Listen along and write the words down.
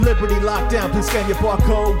Liberty lockdown, please scan your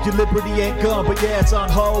barcode. Your liberty ain't gone, but yeah, it's on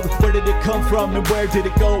hold. Where did it come from and where did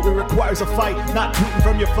it go? It requires a fight, not tweeting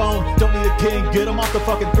from your phone. Don't need a king, get him off the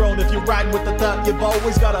fucking throne. If you're riding with the thought, you've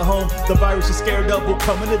always got a home. The virus you're scared of will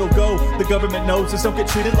come and it'll go. The government knows this, don't get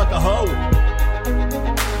treated like a hoe.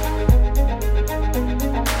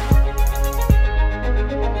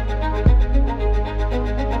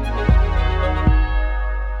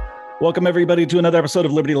 Welcome, everybody, to another episode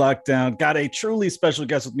of Liberty Lockdown. Got a truly special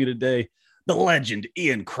guest with me today, the legend,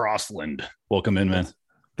 Ian Crossland. Welcome in, man.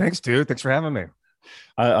 Thanks, dude. Thanks for having me.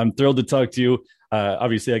 I'm thrilled to talk to you.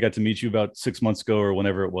 Obviously, I got to meet you about 6 months ago or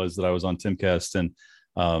whenever it was that I was on Timcast, and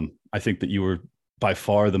I think that you were by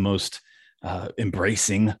far the most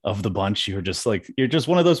embracing of the bunch. You're just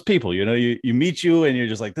one of those people, you know, you meet you and you're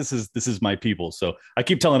just like, this is my people. So I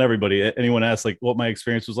keep telling everybody, anyone asks like what my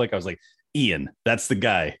experience was like, I was like, Ian, that's the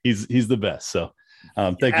guy. He's the best. So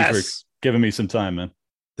thank you for giving me some time, man.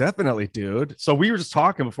 Definitely, dude. So we were just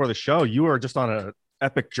talking before the show. You were just on an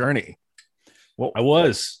epic journey. Well, I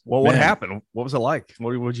was. Well, what happened? What was it like?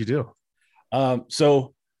 What did you do?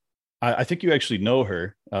 So I think you actually know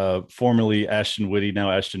her, formerly Ashton Whitty,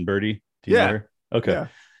 now Ashton Birdie. Do you know her? Okay.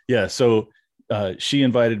 Yeah. So she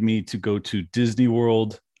invited me to go to Disney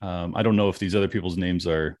World. I don't know if these other people's names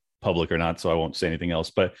are public or not, so I won't say anything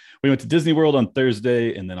else. But we went to Disney World on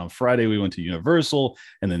Thursday, and then on Friday we went to Universal,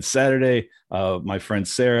 and then Saturday, my friend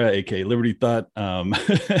Sarah, aka Liberty Thought,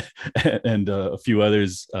 and a few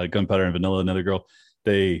others, Gunpowder and Vanilla, another girl,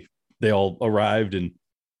 they all arrived, and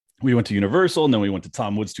we went to Universal, and then we went to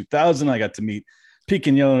Tom Woods 2000. I got to meet Pete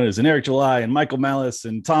Quinones and Eric July and Michael Malice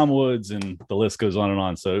and Tom Woods, and the list goes on and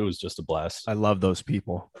on. So it was just a blast. I love those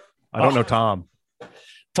people. I don't know Tom.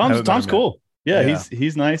 Tom's cool. Yeah,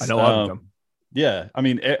 he's nice. I know all of them. Yeah, I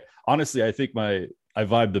mean, honestly, I think I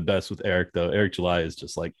vibe the best with Eric though. Eric July is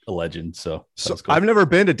just like a legend. So cool. I've never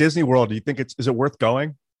been to Disney World. Do you think is it worth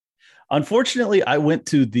going? Unfortunately, I went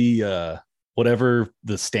to the whatever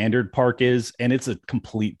the standard park is, and it's a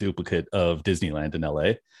complete duplicate of Disneyland in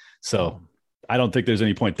LA. So I don't think there's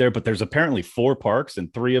any point there. But there's apparently 4 parks,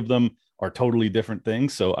 and 3 of them are totally different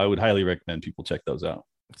things. So I would highly recommend people check those out.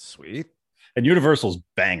 Sweet. And Universal's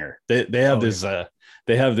banger. They have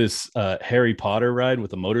this Harry Potter ride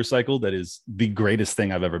with a motorcycle that is the greatest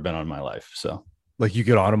thing I've ever been on in my life. So, like, you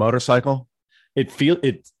get on a motorcycle?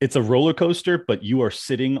 It's a roller coaster, but you are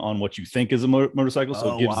sitting on what you think is a motorcycle.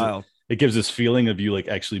 So it gives this feeling of you like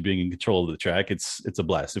actually being in control of the track. It's a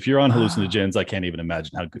blast. If you're on hallucinogens, I can't even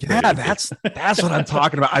imagine how good. Yeah, that's what I'm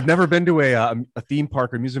talking about. I've never been to a theme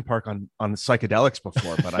park or amusement park on psychedelics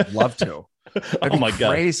before, but I'd love to. Oh my god,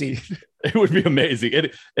 crazy! It would be amazing.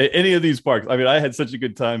 Any of these parks. I mean, I had such a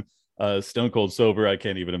good time. Stone cold sober. I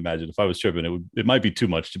can't even imagine if I was tripping. It might be too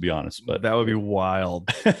much, to be honest. But that would be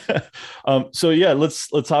wild. So yeah, let's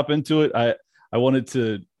hop into it. I wanted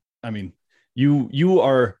to. I mean, you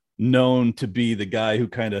are known to be the guy who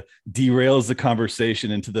kind of derails the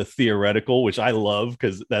conversation into the theoretical, which I love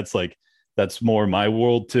because that's more my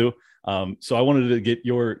world too. So I wanted to get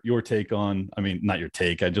your take on, I mean, not your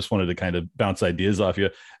take. I just wanted to kind of bounce ideas off you.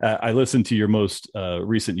 I listened to your most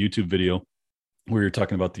recent YouTube video where you're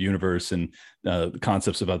talking about the universe and the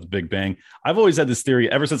concepts about the Big Bang. I've always had this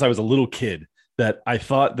theory ever since I was a little kid that I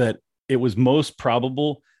thought that it was most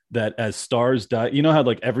probable that as stars die, you know how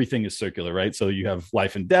like everything is circular, right? So you have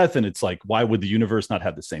life and death, and it's like, why would the universe not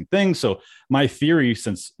have the same thing? So my theory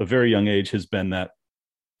since a very young age has been that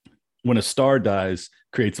when a star dies,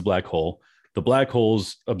 creates a black hole, the black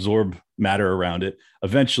holes absorb matter around it.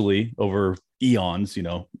 Eventually, over eons, you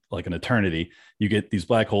know, like an eternity, you get these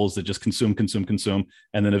black holes that just consume,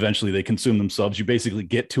 and then eventually they consume themselves. You basically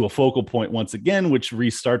get to a focal point once again, which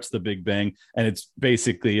restarts the Big Bang, and it's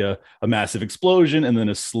basically a massive explosion and then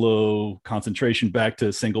a slow concentration back to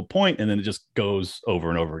a single point, and then it just goes over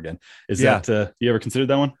and over again. Is that you ever considered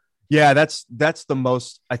that one? Yeah, that's the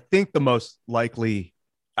most, I think the most likely,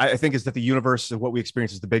 I think, is that the universe, what we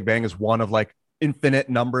experience as the Big Bang, is one of like infinite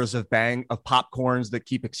numbers of popcorns that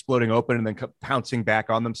keep exploding open and then pouncing back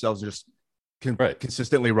on themselves and just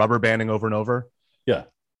consistently rubber banding over and over. Yeah.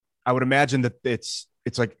 I would imagine that it's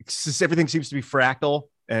like everything seems to be fractal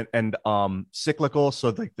and cyclical. So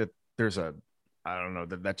like that there's I don't know,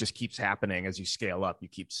 that just keeps happening as you scale up. You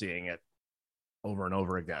keep seeing it over and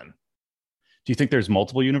over again. Do you think there's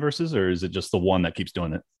multiple universes, or is it just the one that keeps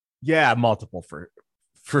doing it? Yeah, multiple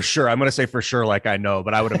for sure. I'm going to say for sure, like I know,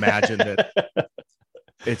 but I would imagine that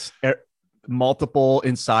it's multiple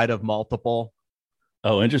inside of multiple.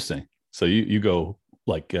 Oh, interesting. So you go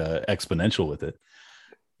like exponential with it.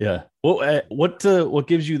 Yeah. Well, what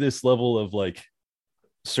gives you this level of like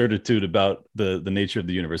certitude about the nature of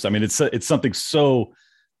the universe? I mean, it's something so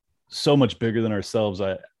so much bigger than ourselves.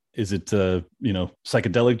 Is it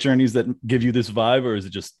psychedelic journeys that give you this vibe, or is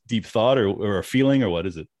it just deep thought, or a feeling, or what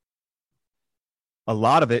is it? A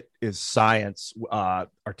lot of it is science, our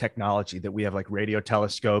technology, that we have like radio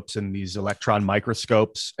telescopes and these electron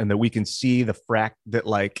microscopes, and that we can see that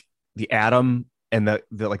like the atom and the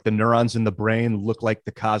like the neurons in the brain look like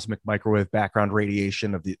the cosmic microwave background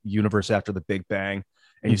radiation of the universe after the Big Bang.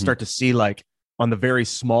 And you start to see, like, on the very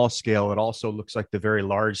small scale, it also looks like the very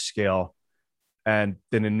large scale. And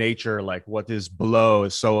then in nature, like, what is below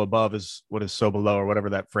is so above is what is so below, or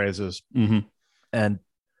whatever that phrase is. And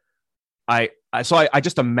I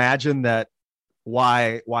just imagine that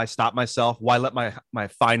why stop myself? Why let my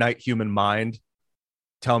finite human mind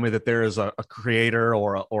tell me that there is a creator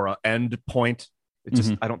or a end point? It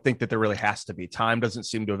just, I don't think that there really has to be. Time doesn't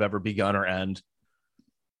seem to have ever begun or end.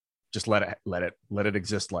 Just let it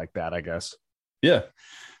exist like that, I guess. Yeah,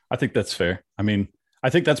 I think that's fair. I mean, I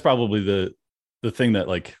think that's probably the thing that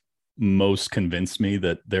like most convinced me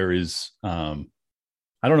that there is, I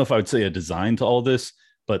don't know if I would say a design to all this,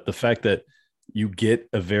 but the fact that you get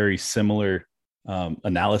a very similar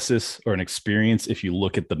analysis or an experience if you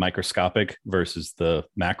look at the microscopic versus the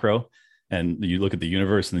macro, and you look at the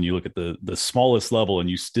universe, and then you look at the smallest level, and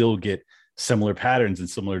you still get similar patterns and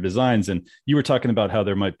similar designs. And you were talking about how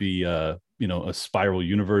there might be a spiral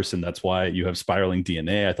universe, and that's why you have spiraling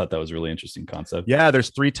DNA. I thought that was a really interesting concept. Yeah, there's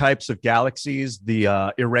 3 types of galaxies: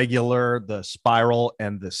 the irregular, the spiral,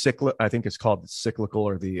 and the cyclic. I think it's called the cyclical,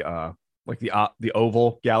 or the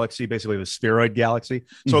oval galaxy, basically the spheroid galaxy.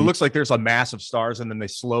 So it looks like there's a mass of stars, and then they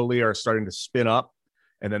slowly are starting to spin up,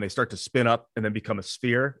 and then they start to spin up and then become a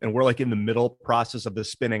sphere. And we're like in the middle process of the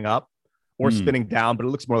spinning up or spinning down, but it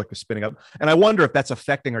looks more like we're spinning up. And I wonder if that's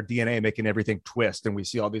affecting our DNA, making everything twist. And we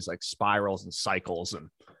see all these like spirals and cycles, and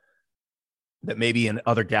that maybe in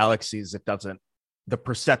other galaxies, it doesn't, the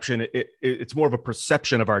perception, it's more of a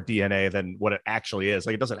perception of our DNA than what it actually is.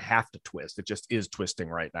 Like, it doesn't have to twist. It just is twisting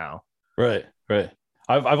right now. Right.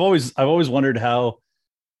 I've always wondered how,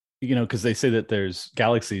 because they say that there's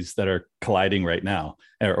galaxies that are colliding right now,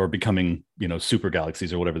 or becoming, super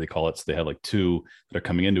galaxies or whatever they call it. So they have like 2 that are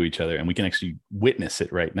coming into each other, and we can actually witness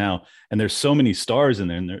it right now. And there's so many stars in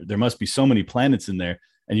there, and there must be so many planets in there.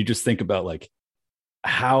 And you just think about like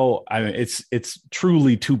how, I mean, it's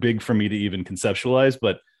truly too big for me to even conceptualize,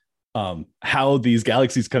 but how these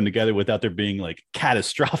galaxies come together without there being like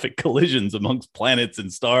catastrophic collisions amongst planets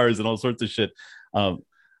and stars and all sorts of shit.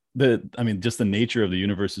 Just the nature of the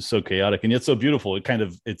universe is so chaotic and yet so beautiful.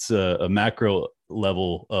 It's a macro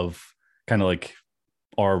level of kind of like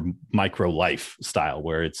our micro life style,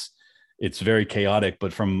 where it's very chaotic,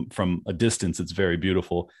 but from a distance, it's very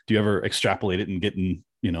beautiful. Do you ever extrapolate it and get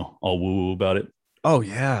all woo-woo about it? Oh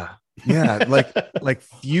yeah. Yeah. like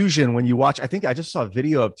fusion, when you watch, I think I just saw a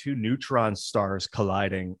video of 2 neutron stars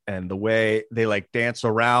colliding, and the way they like dance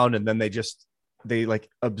around, and then they like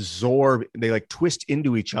absorb, they like twist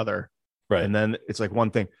into each other. Right. And then it's like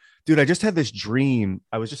one thing. Dude, I just had this dream.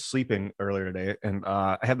 I was just sleeping earlier today, and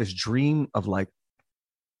I had this dream of like,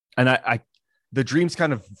 and the dream's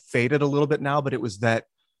kind of faded a little bit now, but it was that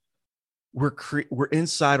we're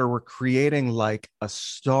inside, or we're creating like a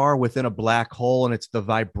star within a black hole, and it's the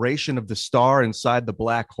vibration of the star inside the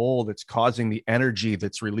black hole that's causing the energy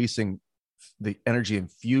that's releasing the energy in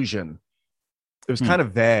fusion. It was kind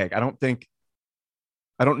of vague. I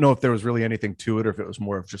don't know if there was really anything to it, or if it was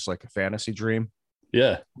more of just like a fantasy dream.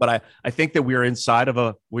 Yeah. But I think that we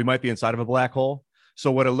might be inside of a black hole. So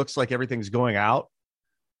what it looks like, everything's going out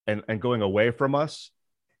and going away from us,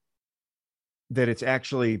 that it's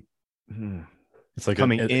actually, it's like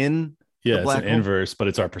coming in. Yeah, it's an inverse, but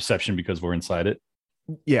it's our perception because we're inside it.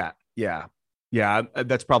 Yeah.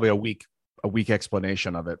 That's probably a weak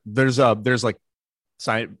explanation of it. There's like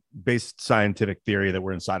science-based scientific theory that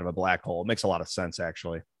we're inside of a black hole. It makes a lot of sense,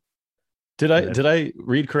 actually. Did I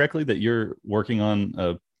read correctly that you're working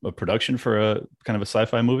on a production for a kind of a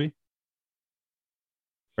sci-fi movie?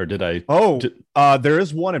 Or did I? There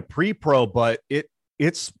is one in pre-pro, but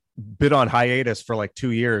it's been on hiatus for like 2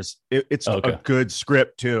 years. It's a good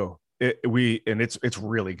script too. It's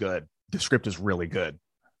really good. The script is really good.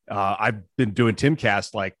 I've been doing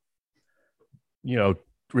Timcast like,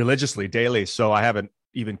 religiously daily. So I haven't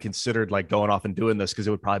even considered like going off and doing this, because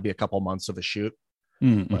it would probably be a couple months of a shoot.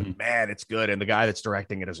 But man, it's good. And the guy that's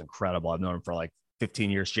directing it is incredible. I've known him for like 15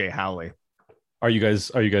 years, Jay Howley. Are you guys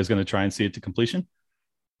going to try and see it to completion?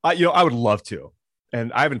 I would love to.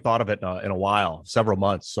 And I haven't thought of it in a while, several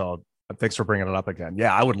months. So thanks for bringing it up again.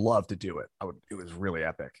 Yeah, I would love to do it. It was really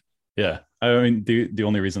epic. Yeah. I mean, the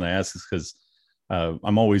only reason I ask is because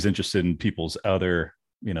I'm always interested in people's other,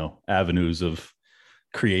 avenues of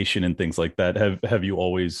creation and things like that. Have you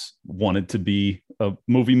always wanted to be a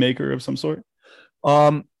movie maker of some sort?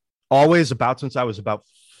 Um, Always, about since I was about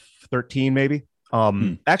 13, maybe.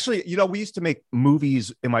 Hmm. Actually, we used to make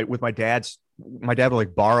movies with my dad's. My dad would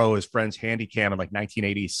like borrow his friend's handy cam in like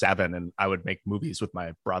 1987, and I would make movies with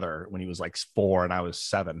my brother when he was like 4 and I was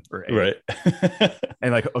 7 or 8. Right.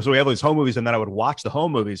 And like, so we have these home movies, and then I would watch the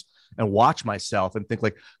home movies and watch myself and think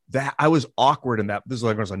like that I was awkward in that. This is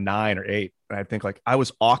like when I was a 9 or 8, and I think like I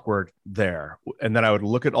was awkward there. And then I would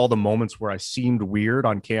look at all the moments where I seemed weird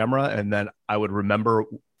on camera, and then I would remember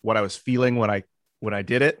what I was feeling when I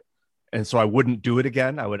did it, and so I wouldn't do it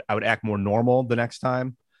again. I would act more normal the next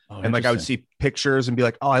time. Oh, And like I would see pictures and be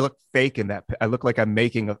like, oh, I look fake in that. I look like I'm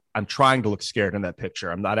trying to look scared in that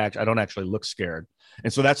picture. I don't actually look scared.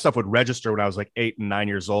 And so that stuff would register when I was like 8 and 9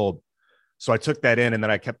 years old. So I took that in, and then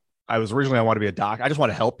I wanted to be a doctor. I just want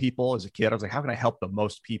to help people as a kid. I was like, how can I help the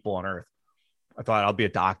most people on earth? I thought I'll be a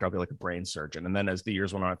doctor. I'll be like a brain surgeon. And then as the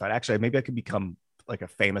years went on, I thought actually maybe I could become like a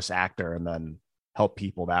famous actor and then help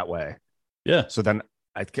people that way. Yeah. So then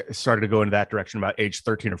I started to go into that direction about age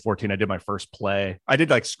 13 or 14. I did my first play. I did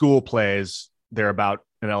like school plays there about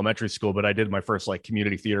in elementary school, but I did my first like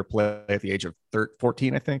community theater play at the age of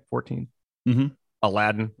 14, I think 14. Mm-hmm.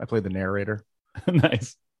 Aladdin. I played the narrator.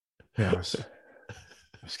 Nice. Yeah, it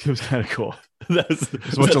was kind of cool. That's a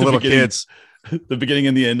bunch of little kids. The beginning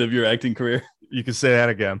and the end of your acting career. You can say that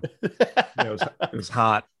again. Yeah, it was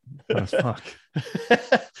hot. As fuck.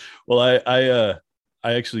 Well, I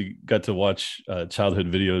actually got to watch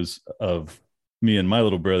childhood videos of me and my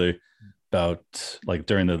little brother about like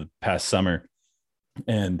during the past summer.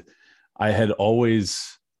 And I had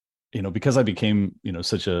always, because I became,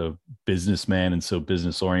 such a businessman and so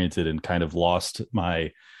business oriented and kind of lost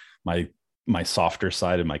my softer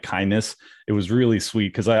side and my kindness. It was really sweet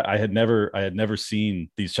because I had never seen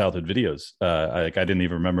these childhood videos. I didn't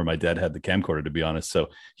even remember my dad had the camcorder, to be honest. So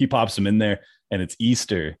he pops them in there, and it's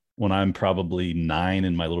Easter when I'm probably 9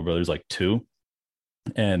 and my little brother's like 2,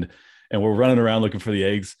 and we're running around looking for the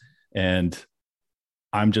eggs, and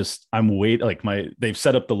I'm they've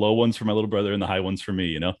set up the low ones for my little brother and the high ones for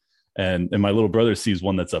me, and my little brother sees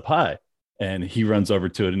one that's up high, and he runs over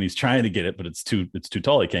to it and he's trying to get it, but it's too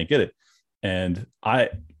tall. He can't get it. And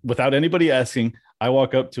without anybody asking, I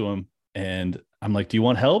walk up to him and I'm like, do you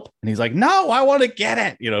want help? And he's like, no, I want to get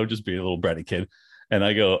it, just being a little bratty kid. And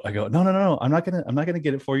I go, no, I'm not gonna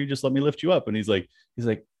get it for you. Just let me lift you up. And he's like,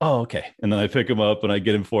 oh, okay. And then I pick him up and I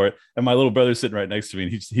get him for it. And my little brother's sitting right next to me,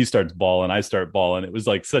 and he starts bawling. I start bawling. It was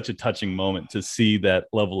like such a touching moment to see that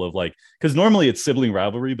level of like, because normally it's sibling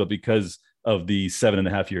rivalry, but because of the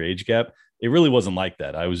 7.5-year age gap, it really wasn't like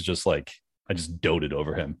that. I was just like, I just doted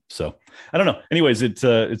over him. So I don't know. Anyways,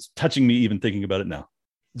 it's touching me even thinking about it now.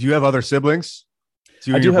 Do you have other siblings?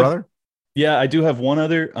 Do you and your brother? Yeah, I do have one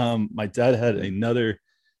other. My dad had another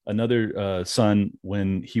son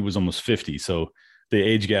when he was almost 50. So the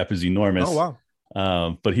age gap is enormous. Oh,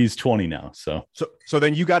 wow. But he's 20 now. So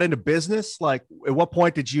then you got into business. Like, at what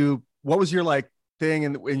point what was your like thing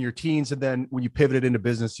in your teens? And then when you pivoted into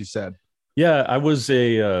business, you said, yeah, I was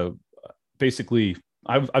basically,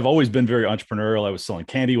 I've always been very entrepreneurial. I was selling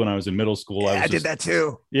candy when I was in middle school. Yeah, I did that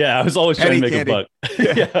too. Yeah, I was always trying to make candy. a buck.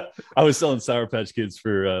 Yeah, I was selling Sour Patch Kids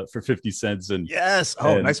for 50 cents. And yes,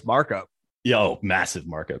 nice markup. Yeah, massive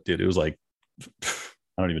markup, dude. It was like,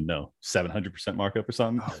 I don't even know, 700% markup or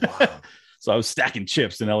something. Oh, wow. So I was stacking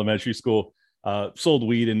chips in elementary school. Sold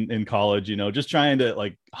weed in college. Just trying to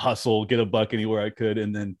like hustle, get a buck anywhere I could.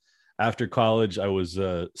 And then after college, I was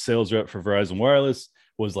a sales rep for Verizon Wireless.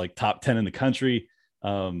 Was like top 10 in the country.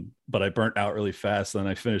 But I burnt out really fast. Then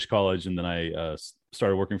I finished college, and then I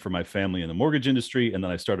started working for my family in the mortgage industry. And then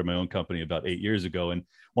I started my own company about 8 years ago. And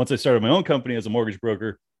once I started my own company as a mortgage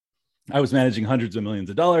broker, I was managing hundreds of millions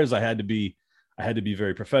of dollars. I had to be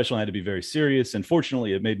very professional. I had to be very serious. And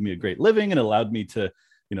fortunately, it made me a great living and allowed me to,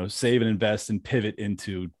 save and invest and pivot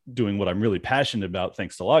into doing what I'm really passionate about.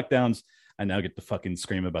 Thanks to lockdowns, I now get to fucking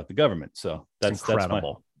scream about the government. So that's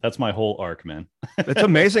incredible. That's my whole arc, man. It's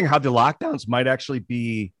amazing how the lockdowns might actually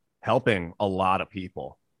be helping a lot of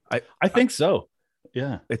people. I think so.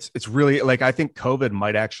 Yeah. It's really like, I think COVID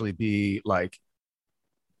might actually be like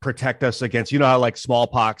protect us against, how like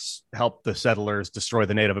smallpox helped the settlers destroy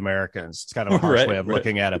the Native Americans. It's kind of a harsh way of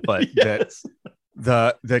looking at it, but yes.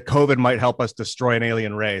 that COVID might help us destroy an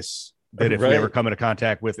alien race that if we ever come into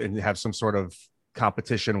contact with and have some sort of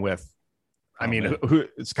competition with,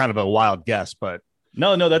 it's kind of a wild guess, but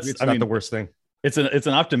no, that's it's not the worst thing. It's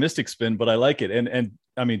an optimistic spin, but I like it. And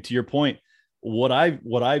I mean, to your point, what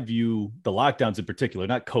I view the lockdowns in particular,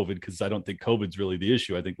 not COVID, because I don't think COVID's really the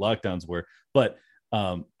issue. I think lockdowns were, but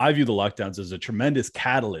I view the lockdowns as a tremendous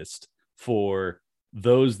catalyst for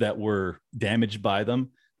those that were damaged by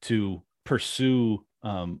them to pursue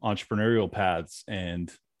entrepreneurial paths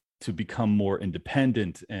and to become more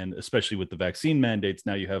independent. And especially with the vaccine mandates,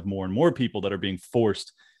 now you have more and more people that are being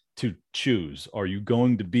forced to choose. Are you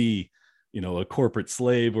going to be, a corporate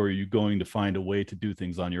slave, or are you going to find a way to do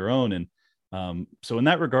things on your own? And so in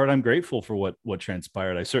that regard, I'm grateful for what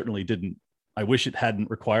transpired. I certainly didn't. I wish it hadn't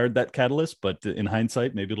required that catalyst, but in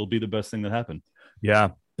hindsight, maybe it'll be the best thing that happened. Yeah,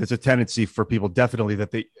 there's a tendency for people definitely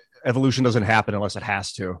that the evolution doesn't happen unless it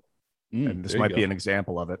has to. And this might be an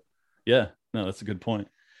example of it. Yeah, no, that's a good point.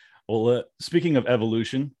 Well, speaking of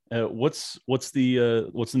evolution, what's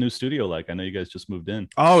the new studio like? I know you guys just moved in.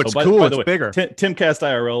 Oh, it's cool. By the way, bigger. Timcast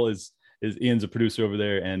IRL is Ian's a producer over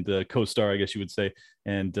there and co-star, I guess you would say.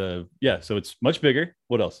 And so it's much bigger.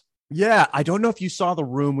 What else? Yeah, I don't know if you saw the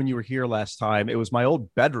room when you were here last time. It was my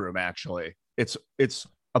old bedroom, actually. It's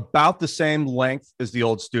about the same length as the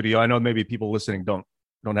old studio. I know maybe people listening don't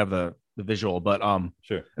have the visual, but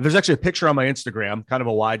sure. There's actually a picture on my Instagram, kind of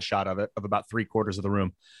a wide shot of it, of about 3/4 of the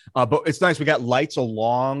room. But it's nice. We got lights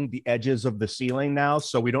along the edges of the ceiling now,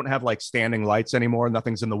 so we don't have like standing lights anymore.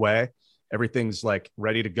 Nothing's in the way. Everything's like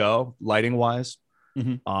ready to go, lighting wise.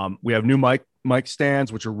 Mm-hmm. We have new mic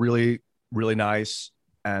stands, which are really, really nice,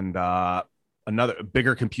 and another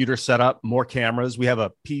bigger computer setup, more cameras. We have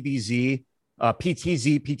a PTZ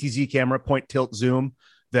camera, point tilt zoom,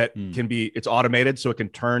 that can be, it's automated, so it can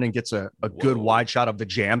turn and gets a good wide shot of the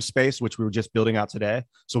jam space, which we were just building out today.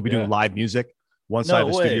 So we'll be doing live music. One side of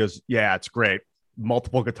the studios. Yeah, it's great.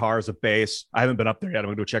 Multiple guitars, a bass. I haven't been up there yet. I'm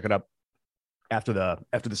going to go check it up after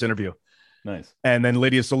this interview. Nice. And then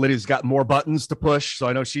Lydia's got more buttons to push. So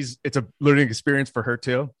I know it's a learning experience for her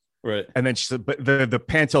too. Right. And then but the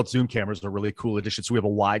pan tilt zoom cameras are a really cool addition. So we have a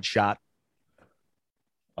wide shot.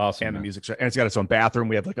 Awesome. And the music, and it's got its own bathroom.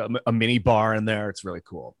 We have like a mini bar in there. It's really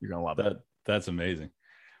cool. You're gonna love it. That's amazing.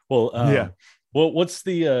 Well, Well, what's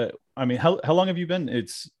the? I mean, how long have you been?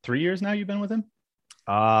 It's 3 years now. You've been with him.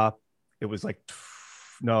 It was like,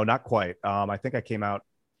 no, not quite. I think I came out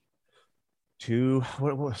to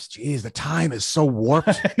what was? Geez, the time is so warped.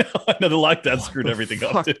 No, the lockdown screwed everything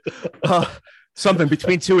up. Something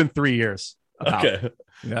between 2 and 3 years. Okay.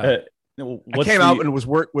 Yeah. I came out and we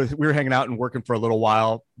were hanging out and working for a little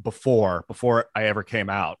while before I ever came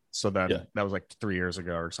out. So then that was like 3 years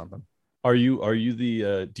ago or something. Are you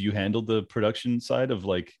do you handle the production side of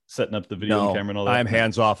like setting up the video camera and all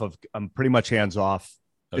that? I'm pretty much hands off.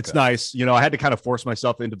 Okay. It's nice. I had to kind of force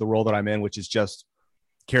myself into the role that I'm in, which is just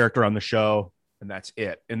character on the show. And that's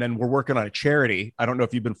it. And then we're working on a charity. I don't know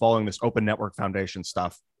if you've been following this Open Network Foundation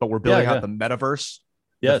stuff, but we're building out the metaverse,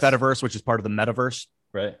 the Fediverse, which is part of the metaverse.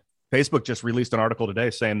 Right. Facebook just released an article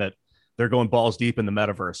today saying that they're going balls deep in the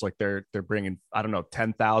metaverse. Like they're bringing,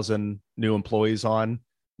 10,000 new employees on,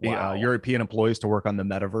 European employees to work on the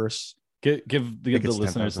metaverse. Give the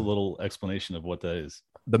listeners a little explanation of what that is.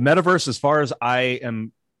 The metaverse, as far as I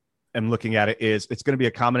am looking at it, it's going to be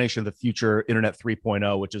a combination of the future Internet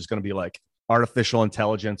 3.0, which is going to be like artificial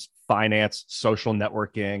intelligence, finance, social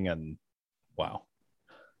networking, and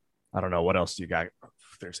I don't know what else you got.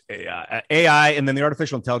 There's AI, and then the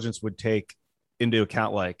artificial intelligence would take into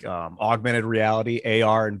account like augmented reality,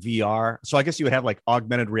 AR, and VR. So I guess you would have like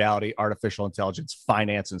augmented reality, artificial intelligence,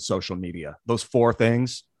 finance, and social media. Those 4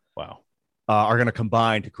 things, are going to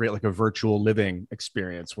combine to create like a virtual living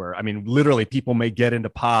experience where, I mean, literally people may get into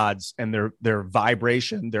pods and their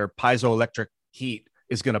vibration, their piezoelectric heat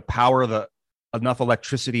is going to power enough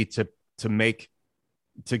electricity to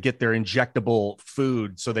get their injectable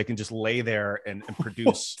food so they can just lay there and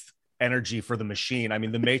produce energy for the machine. I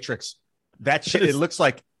mean, the Matrix, that shit, it looks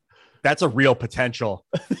like that's a real potential.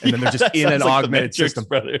 And then they're just in an augmented system.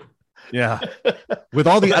 Brother. Yeah. With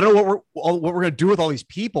all the, I don't know what we're going to do with all these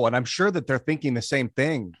people. And I'm sure that they're thinking the same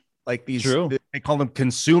thing. Like they call them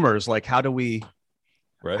consumers. Like how do we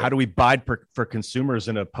buy for consumers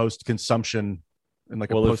in a post-consumption and like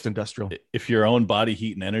a post-industrial? If your own body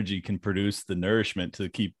heat and energy can produce the nourishment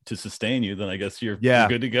to sustain you, then I guess you're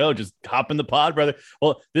good to go. Just hop in the pod, brother.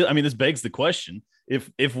 Well, I mean, this begs the question: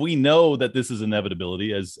 if we know that this is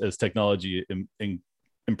inevitability as technology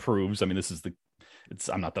improves, I mean,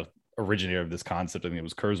 I'm not the originator of this concept. I think it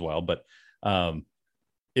was Kurzweil, but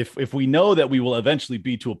if we know that we will eventually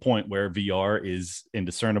be to a point where VR is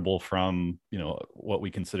indiscernible from what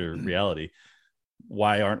we consider reality,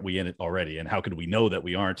 why aren't we in it already? And how could we know that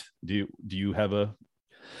we aren't? Do you have a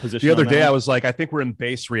position? The other day, I was like, I think we're in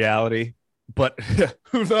base reality, but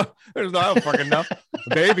who knows? I don't fucking know.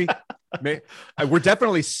 Maybe. We're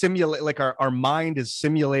definitely simulate, like our mind is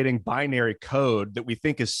simulating binary code that we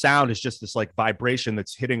think is sound, is just this like vibration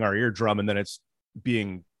that's hitting our eardrum, and then it's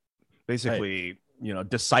being basically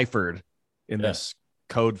deciphered in this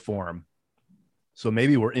code form. So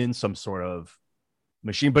maybe we're in some sort of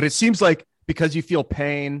machine, but it seems like because you feel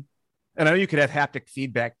pain, and I know you could have haptic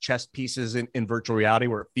feedback chest pieces in virtual reality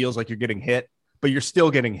where it feels like you're getting hit, but you're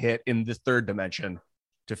still getting hit in the third dimension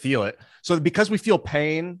to feel it. So because we feel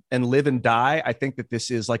pain and live and die, I think that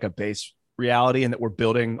this is like a base reality and that we're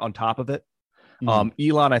building on top of it.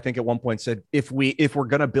 Elon, I think at one point said, if we're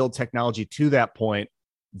going to build technology to that point,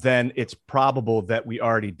 then it's probable that we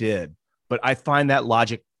already did. But I find that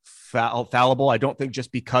logic fallible. I don't think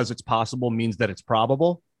just because it's possible means that it's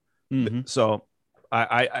probable. So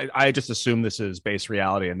I just assume this is base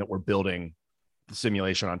reality and that we're building the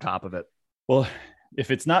simulation on top of it. Well, if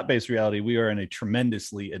it's not base reality, we are in a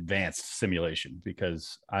tremendously advanced simulation,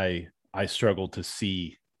 because I struggle to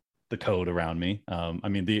see the code around me. I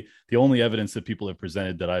mean, the only evidence that people have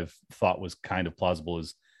presented that I've thought was kind of plausible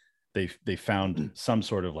is they found some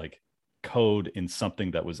sort of like code in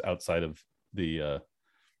something that was outside of the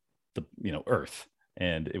Earth,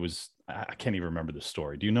 and it was, I can't even remember the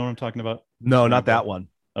story. Do you know what I'm talking about? No, not that one.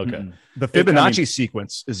 Okay. The Fibonacci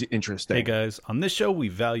sequence is interesting. Hey guys, on this show we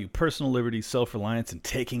value personal liberty, self-reliance, and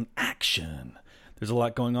taking action. There's a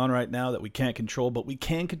lot going on right now that we can't control, but we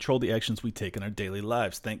can control the actions we take in our daily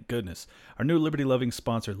lives, thank goodness. Our new liberty-loving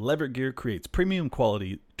sponsor, Lever Gear, creates premium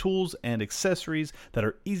quality tools and accessories that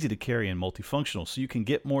are easy to carry and multifunctional, so you can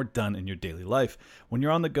get more done in your daily life. When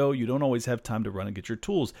you're on the go, you don't always have time to run and get your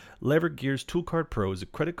tools. Lever Gear's Tool Cart Pro is a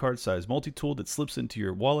credit card-sized multi-tool that slips into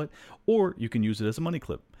your wallet, or you can use it as a money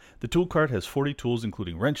clip. The tool cart has 40 tools,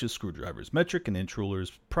 including wrenches, screwdrivers, metric and inch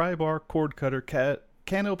rulers, pry bar, cord cutter,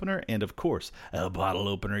 can opener, and of course, a bottle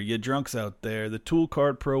opener. You drunks out there. The Tool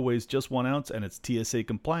Cart Pro weighs just 1 ounce and it's TSA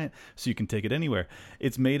compliant, so you can take it anywhere.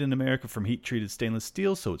 It's made in America from heat-treated stainless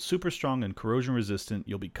steel, so it's super strong and corrosion resistant.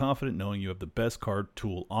 You'll be confident knowing you have the best card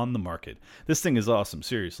tool on the market. This thing is awesome,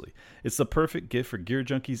 seriously. It's the perfect gift for gear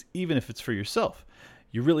junkies, even if it's for yourself.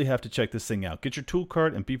 You really have to check this thing out. Get your tool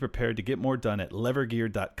cart and be prepared to get more done at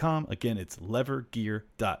levergear.com. Again, it's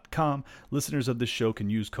levergear.com. Listeners of this show can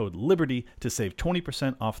use code LIBERTY to save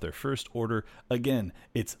 20% off their first order. Again,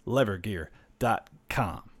 it's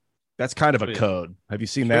levergear.com. That's kind of a code. Have you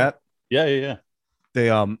seen that? Yeah. They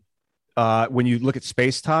when you look at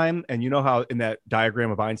space-time, and you know how in that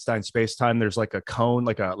diagram of Einstein space-time, there's like a cone,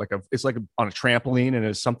 it's like on a trampoline, and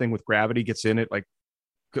as something with gravity gets in it, like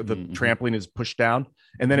the trampoline is pushed down.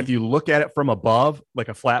 And then if you look at it from above, like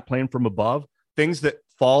a flat plane from above, things that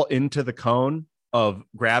fall into the cone of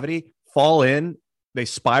gravity fall in, they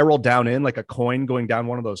spiral down in like a coin going down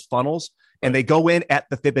one of those funnels, and they go in at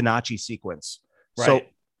the Fibonacci sequence. Right. So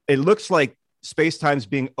it looks like space-time's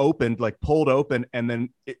being opened, like pulled open, and then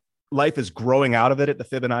life is growing out of it at the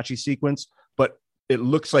Fibonacci sequence, but it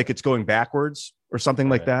looks like it's going backwards or something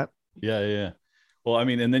like that. Yeah. Well, I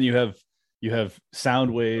mean, and then you have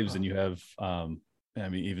sound waves, and you have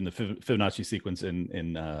even the Fibonacci sequence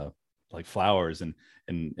in like flowers and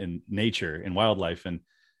in nature and wildlife, and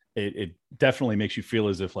it definitely makes you feel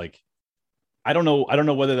as if, like, I don't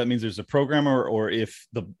know whether that means there's a programmer or if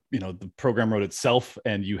the program wrote itself,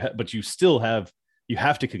 and but you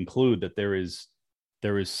have to conclude that there is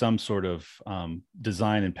some sort of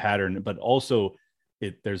design and pattern, but also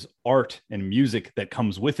there's art and music that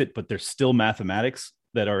comes with it, but there's still mathematics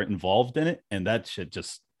that are involved in it, and that shit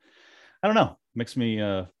just, I don't know, makes me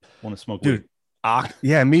want to smoke weed.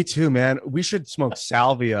 Yeah, me too, man. We should smoke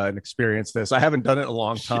salvia and experience this. I haven't done it in a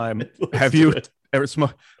long time. Have you ever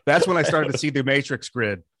smoked? That's when I started to see the Matrix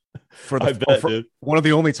grid. One of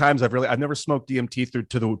the only times I've never smoked DMT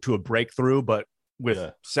through to a breakthrough, but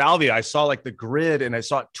with salvia, I saw like the grid, and I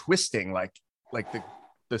saw it twisting, like the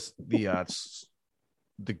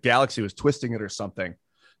galaxy was twisting it or something,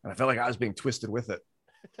 and I felt like I was being twisted with it.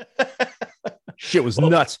 Shit was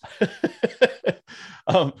nuts.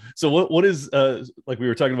 So what is like we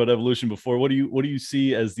were talking about evolution before, what do you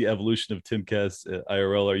see as the evolution of Timcast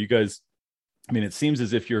IRL? Are you guys, I mean, it seems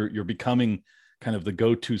as if you're becoming kind of the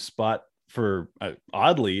go-to spot for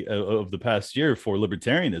oddly of the past year for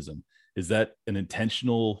libertarianism. Is that an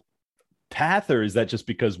intentional path, or is that just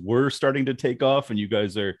because we're starting to take off and you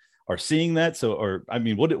guys are seeing that? So, or I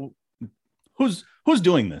mean, who's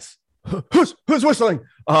doing this? Who's whistling?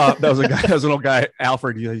 That was a guy. That was an old guy,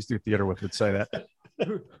 Alfred. You used to do theater with, would say that.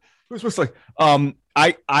 Who's whistling?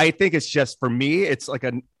 I think it's just, for me, it's like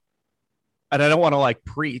and I don't want to like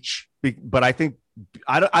preach, but I think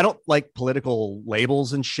I don't like political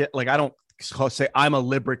labels and shit. Like, I don't say I'm a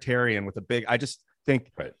libertarian with a big. I just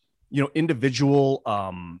think individual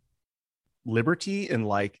liberty and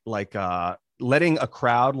letting a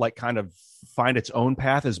crowd like kind of find its own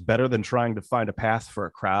path is better than trying to find a path for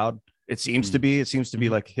a crowd. It seems to be. It seems to be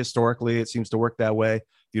like historically, it seems to work that way.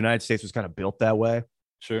 The United States was kind of built that way.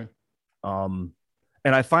 Sure. And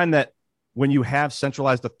I find that when you have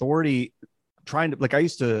centralized authority, trying to like, I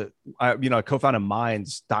co-founded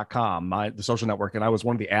Minds.com, the social network, and I was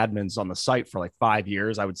one of the admins on the site for like 5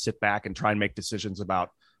 years. I would sit back and try and make decisions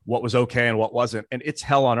about what was okay and what wasn't, and it's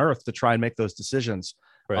hell on earth to try and make those decisions.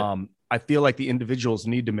 Right. I feel like the individuals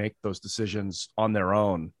need to make those decisions on their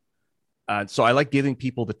own. So I like giving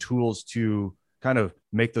people the tools to kind of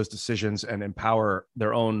make those decisions and empower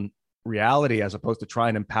their own reality as opposed to try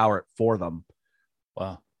and empower it for them.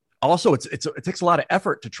 Wow. Also, it takes a lot of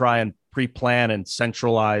effort to try and pre-plan, and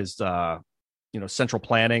centralized, central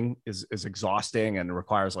planning is exhausting and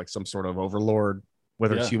requires like some sort of overlord,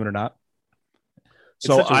 whether it's human or not.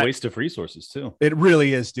 So it's such a waste of resources too. It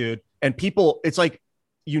really is, dude. And people, it's like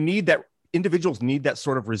individuals need that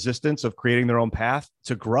sort of resistance of creating their own path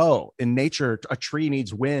to grow. In nature, a tree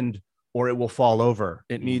needs wind or it will fall over.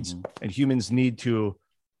 It needs, and humans need to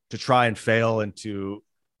try and fail and to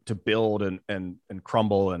build and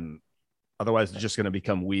crumble, and otherwise it's just going to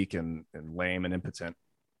become weak and lame and impotent.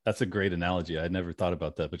 That's a great analogy. I'd never thought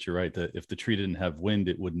about that, but you're right. That if the tree didn't have wind,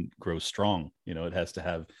 it wouldn't grow strong. It has to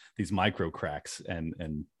have these micro cracks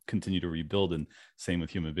and continue to rebuild. And same with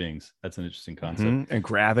human beings. That's an interesting concept. And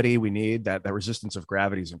gravity, we need that resistance of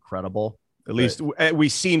gravity is incredible. At least we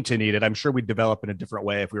seem to need it. I'm sure we'd develop in a different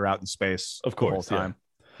way if we were out in space of course, the whole time.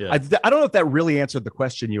 Yeah. I don't know if that really answered the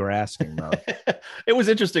question you were asking, though. It was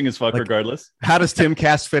interesting as fuck, regardless. How does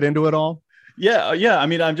Timcast fit into it all? Yeah. I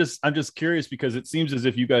mean, I'm just curious because it seems as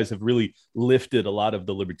if you guys have really lifted a lot of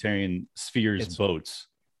the libertarian sphere's boats.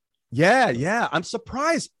 Yeah. I'm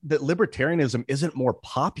surprised that libertarianism isn't more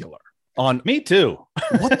popular. On me too.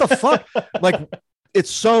 What the fuck? Like, it's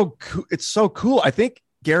so cool. I think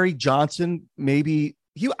Gary Johnson, maybe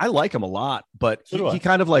I like him a lot, but he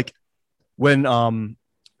kind of like when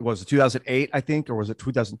was it 2008, I think, or was it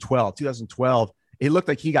 2012? 2012. It looked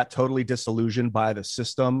like he got totally disillusioned by the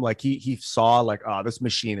system. Like he saw like, oh, this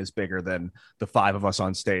machine is bigger than the five of us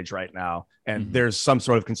on stage right now. And there's some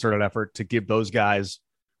sort of concerted effort to give those guys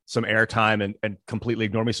some airtime and completely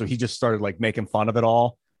ignore me. So he just started like making fun of it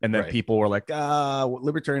all. And then people were like,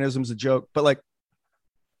 libertarianism is a joke. But like,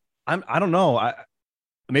 I don't know.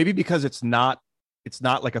 Maybe because it's not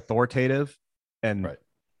like authoritative, and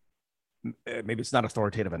maybe it's not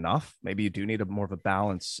authoritative enough. Maybe you do need more of a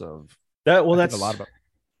balance of that. Well,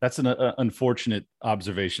 that's an unfortunate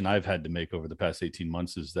observation I've had to make over the past 18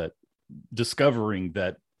 months, is that discovering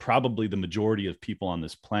that probably the majority of people on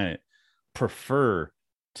this planet prefer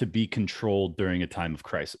to be controlled during a time of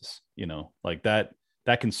crisis. Like that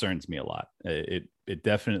concerns me a lot. It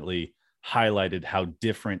definitely highlighted how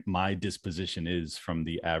different my disposition is from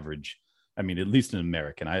the average. I mean, at least an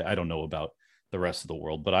American. I don't know about the rest of the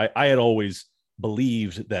world, but I had always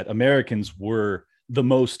believed that Americans were the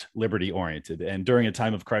most liberty oriented, and during a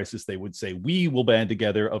time of crisis they would say, we will band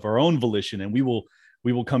together of our own volition, and we will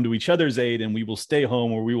come to each other's aid, and we will stay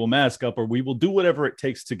home, or we will mask up, or we will do whatever it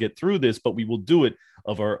takes to get through this, but we will do it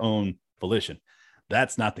of our own volition.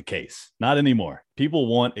 That's not the case. Not anymore. People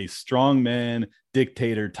want a strongman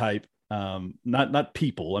dictator type. Not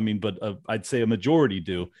people. I mean, but I'd say a majority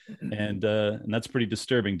do, and that's pretty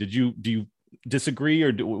disturbing. Do you disagree,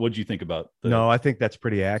 or what do you think about that? No, I think that's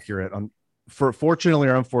pretty accurate. Fortunately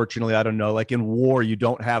or unfortunately, I don't know. Like in war, you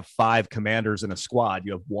don't have 5 commanders in a squad;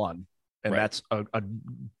 you have 1, and that's a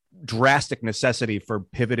drastic necessity for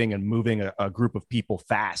pivoting and moving a group of people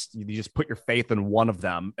fast. You just put your faith in one of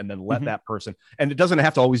them, and then let that person. And it doesn't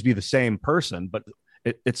have to always be the same person, but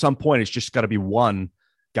at some point, it's just got to be one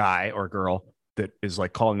guy or girl that is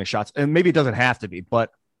like calling the shots. And maybe it doesn't have to be,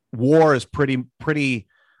 but war is a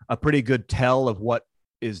pretty good tell of what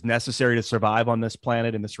is necessary to survive on this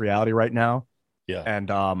planet in this reality right now. Yeah.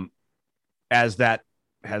 And as that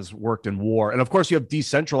has worked in war, and of course you have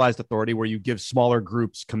decentralized authority where you give smaller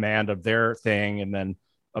groups command of their thing, and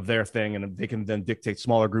they can then dictate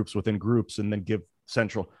smaller groups within groups, and then give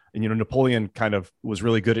central. And Napoleon kind of was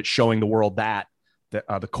really good at showing the world that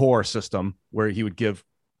the core system, where he would give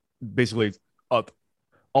basically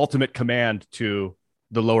ultimate command to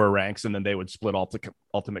the lower ranks, and then they would split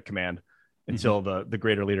ultimate command until the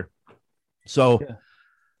greater leader. So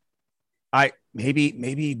maybe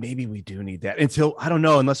we do need that, until, I don't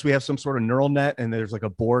know, unless we have some sort of neural net and there's like a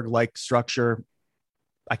Borg like structure.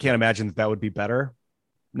 I can't imagine that would be better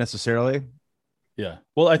necessarily. Yeah.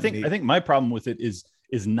 Well, I think my problem with it is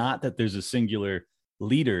not that there's a singular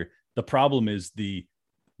leader. The problem is the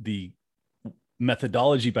the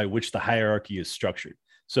methodology by which the hierarchy is structured.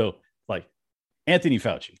 So like Anthony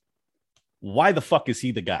Fauci, why the fuck is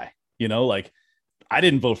he the guy? You know, like I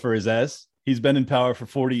didn't vote for his ass. He's been in power for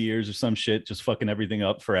 40 years or some shit, just fucking everything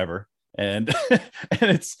up forever. And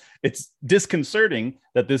and it's disconcerting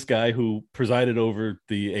that this guy who presided over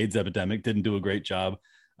the AIDS epidemic didn't do a great job.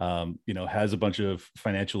 You know, has a bunch of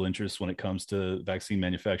financial interests when it comes to vaccine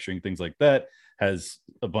manufacturing, things like that, has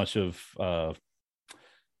a bunch of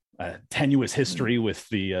tenuous history with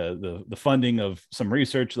the funding of some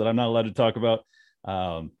research that I'm not allowed to talk about.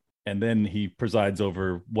 And then he presides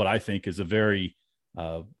over what I think is a very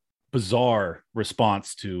bizarre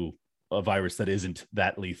response to a virus that isn't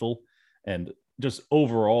that lethal. And just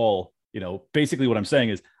overall, you know, basically what I'm saying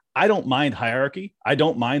is I don't mind hierarchy. I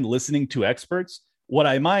don't mind listening to experts. What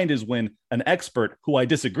I mind is when an expert who I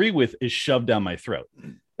disagree with is shoved down my throat.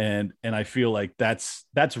 And I feel like that's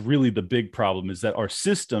really the big problem, is that our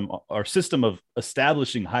system of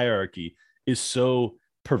establishing hierarchy is so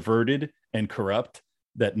perverted and corrupt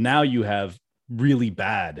that now you have really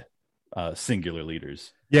bad singular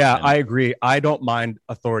leaders. Yeah, I agree. I don't mind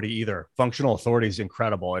authority either. Functional authority is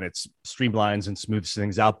incredible and it streamlines and smooths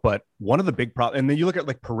things out. But one of the big problems, and then you look at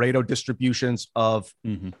like Pareto distributions of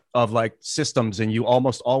like systems, and you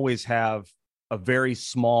almost always have a very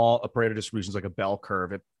small Pareto distributions, like a bell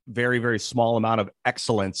curve, a very, very small amount of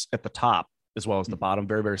excellence at the top as well as the bottom,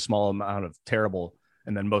 very, very small amount of terrible.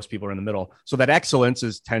 And then most people are in the middle. So that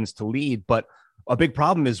excellence tends to lead. But a big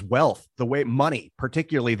problem is wealth, the way money,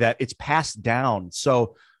 particularly, that it's passed down.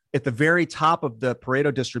 So at the very top of the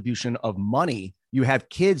Pareto distribution of money, you have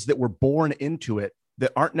kids that were born into it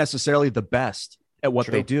that aren't necessarily the best at what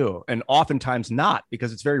they do. And oftentimes not,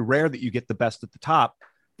 because it's very rare that you get the best at the top.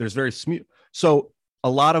 There's very so a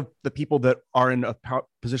lot of the people that are in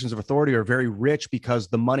positions of authority are very rich because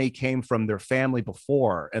the money came from their family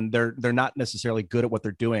before, and they're not necessarily good at what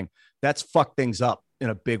they're doing. That's fucked things up in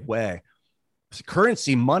a big way.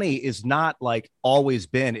 Currency, money is not like always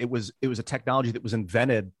been. It was a technology that was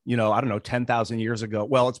invented, you know, I don't know, 10,000 years ago.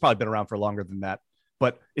 Well, it's probably been around for longer than that,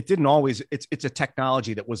 but it didn't always. It's a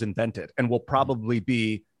technology that was invented and will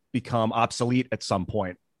probably become obsolete at some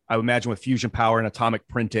point. I would imagine with fusion power and atomic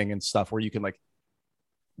printing and stuff, where you can like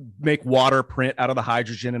make water print out of the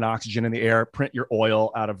hydrogen and oxygen in the air, print your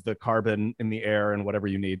oil out of the carbon in the air and whatever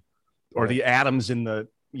you need, or the atoms in the,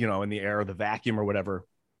 you know, in the air, or the vacuum or whatever.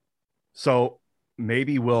 So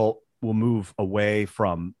maybe we'll move away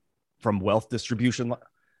from wealth distribution.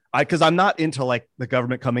 Because I'm not into like the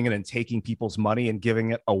government coming in and taking people's money and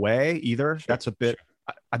giving it away either. Sure, that's a bit.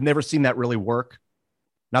 Sure. I've never seen that really work.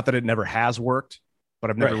 Not that it never has worked, but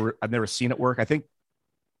I've never seen it work. I think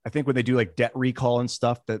when they do like debt recall and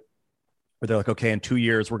stuff, that where they're like, okay, in 2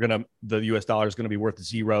 years the US dollar is gonna be worth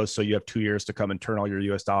 0, so you have 2 years to come and turn all your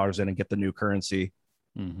US dollars in and get the new currency.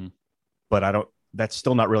 Mm-hmm. But that's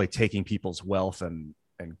still not really taking people's wealth and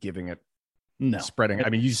giving it, spreading. I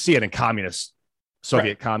mean, you see it in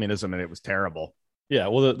Soviet communism, and it was terrible. Yeah.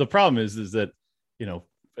 Well, the problem is that, you know,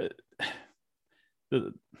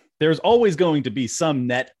 there's always going to be some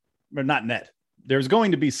there's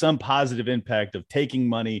going to be some positive impact of taking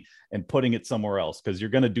money and putting it somewhere else, because you're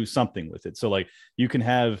going to do something with it. So like you can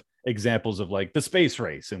have examples of like the space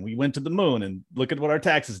race, and we went to the moon, and look at what our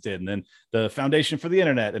taxes did. And then the foundation for the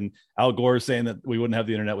internet, and Al Gore saying that we wouldn't have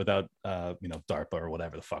the internet without, you know, DARPA or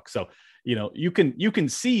whatever the fuck. So, you know, you can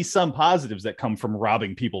see some positives that come from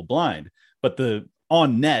robbing people blind, but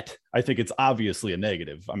on net, I think it's obviously a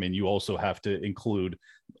negative. I mean, you also have to include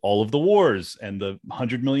all of the wars and the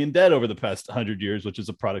 100 million dead over the past 100 years, which is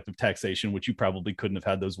a product of taxation, which you probably couldn't have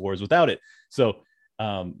had those wars without it. So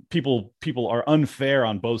people are unfair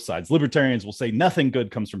on both sides. Libertarians will say nothing good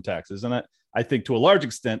comes from taxes, and I think to a large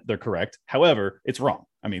extent they're correct. However, it's wrong.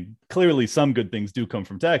 I mean, clearly some good things do come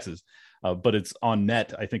from taxes, but it's on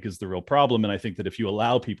net, I think, is the real problem. And I think that if you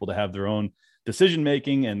allow people to have their own decision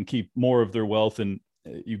making and keep more of their wealth, and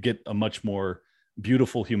you get a much more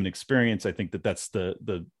beautiful human experience. I think that that's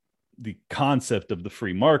the concept of the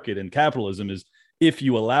free market and capitalism, is if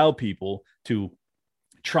you allow people to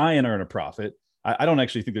try and earn a profit. I don't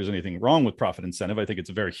actually think there's anything wrong with profit incentive. I think it's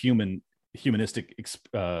a very humanistic,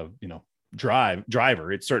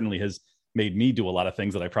 driver. It certainly has made me do a lot of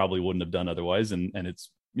things that I probably wouldn't have done otherwise. And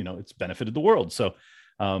it's, you know, it's benefited the world. So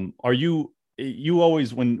are you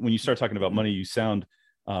always, when you start talking about money, you sound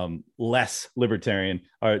less libertarian.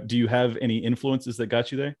 Do you have any influences that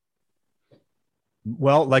got you there?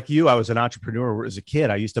 Well, like you, I was an entrepreneur as a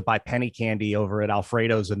kid. I used to buy penny candy over at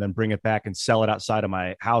Alfredo's and then bring it back and sell it outside of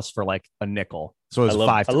my house for like a nickel. So it was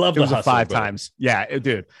I love it was the a hustle, 5 brother. times. Yeah,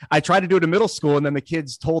 dude. I tried to do it in middle school, and then the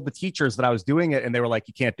kids told the teachers that I was doing it, and they were like,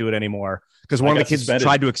 "You can't do it anymore." Because one of the kids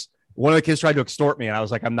tried to extort me, and I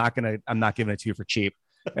was like, I'm not giving it to you for cheap.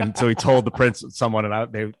 And so he told the prince someone,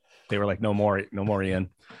 and they were like, no more, Ian.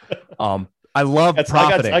 I love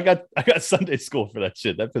profiting. I got Sunday school for that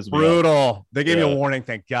shit. That pissed me off. Brutal. They gave me a warning.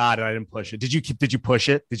 Thank God, and I didn't push it. Did you push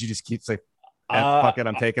it? Did you just keep say, fuck it,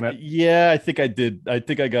 I'm taking it? Yeah, I think I did. I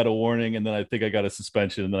think I got a warning, and then I think I got a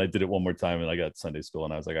suspension, and then I did it one more time, and I got Sunday school,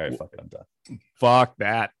 and I was like, all right, fuck it, I'm done. Fuck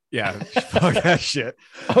that. Yeah, fuck that shit.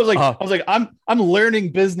 I was like, I'm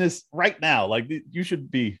learning business right now. Like, you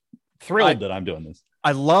should be thrilled that I'm doing this.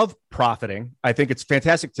 I love profiting. I think it's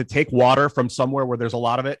fantastic to take water from somewhere where there's a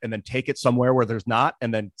lot of it and then take it somewhere where there's not,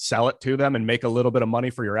 and then sell it to them and make a little bit of money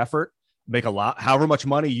for your effort. Make a lot, however much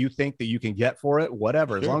money you think that you can get for it,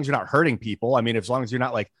 whatever, as long as you're not hurting people. I mean, as long as you're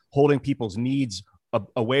not like holding people's needs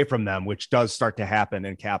away from them, which does start to happen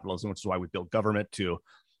in capitalism, which is why we build government to,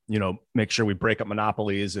 make sure we break up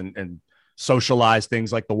monopolies and socialize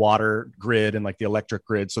things like the water grid and like the electric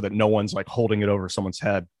grid so that no one's like holding it over someone's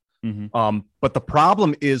head. Mm-hmm. But the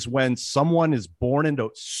problem is when someone is born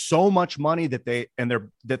into so much money that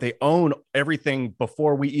they own everything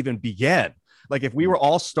before we even begin. Like if we were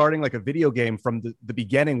all starting like a video game from the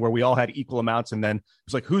beginning where we all had equal amounts, and then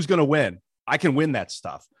it's like, who's going to win? I can win that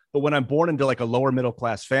stuff. But when I'm born into like a lower middle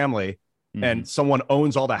class family, and someone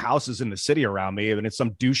owns all the houses in the city around me, and it's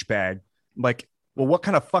some douchebag, I'm like, well, what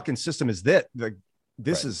kind of fucking system is this? Like,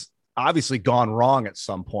 this is obviously gone wrong at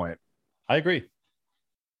some point. I agree.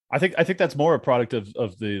 I think that's more a product of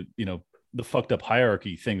the, the fucked up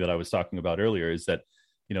hierarchy thing that I was talking about earlier, is that,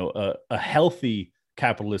 a healthy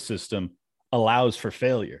capitalist system allows for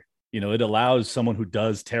failure. It allows someone who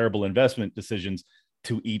does terrible investment decisions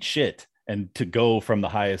to eat shit and to go from the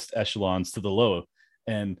highest echelons to the low.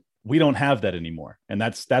 And we don't have that anymore. And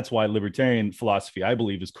that's why libertarian philosophy, I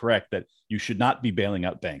believe, is correct, that you should not be bailing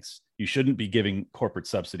out banks. You shouldn't be giving corporate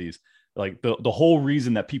subsidies. Like the whole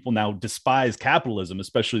reason that people now despise capitalism,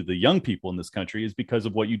 especially the young people in this country, is because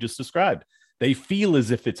of what you just described. They feel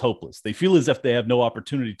as if it's hopeless. They feel as if they have no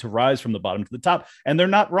opportunity to rise from the bottom to the top. And they're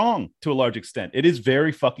not wrong to a large extent. It is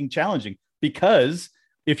very fucking challenging, because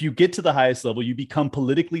if you get to the highest level, you become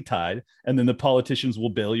politically tied, and then the politicians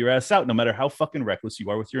will bail your ass out no matter how fucking reckless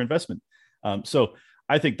you are with your investment. So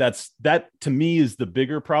I think that to me is the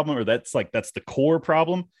bigger problem, or that's the core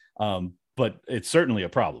problem. But it's certainly a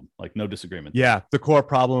problem, like no disagreement. Yeah, the core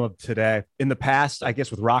problem of today. In the past, I guess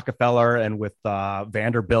with Rockefeller and with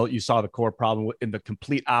Vanderbilt, you saw the core problem in the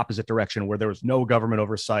complete opposite direction, where there was no government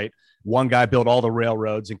oversight. One guy built all the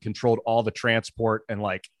railroads and controlled all the transport, and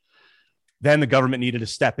like then the government needed to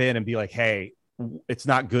step in and be like, hey, it's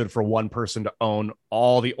not good for one person to own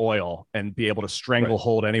all the oil and be able to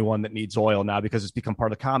stranglehold anyone that needs oil now, because it's become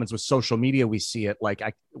part of the commons. With social media, we see it. Like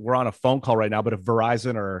we're on a phone call right now, but if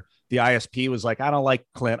Verizon or the ISP was like, I don't like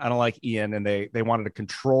Clint, I don't like Ian, and they wanted to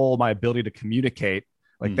control my ability to communicate,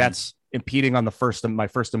 like that's impeding on my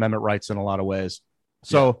First Amendment rights in a lot of ways.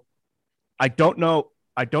 So I don't know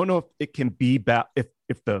if it can be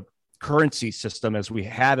if the currency system as we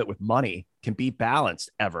have it with money can be balanced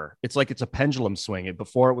ever. It's like it's a pendulum swing.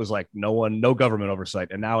 Before it was like no government oversight,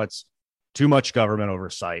 and now it's too much government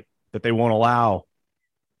oversight that they won't allow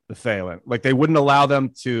the failing. Like they wouldn't allow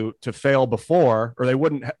them to fail before, or they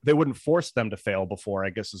wouldn't force them to fail before, I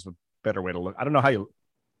guess is a better way to look. I don't know how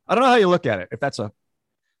you look at it. If that's did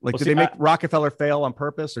they make Rockefeller fail on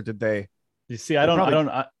purpose, or did they? You see,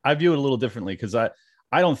 I view it a little differently, because I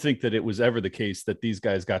don't think that it was ever the case that these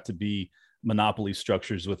guys got to be monopoly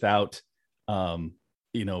structures without,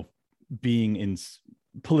 being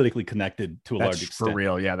politically connected to a large extent. For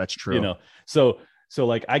real. Yeah, that's true. So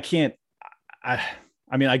like, I get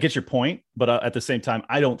your point, but at the same time,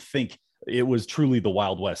 I don't think it was truly the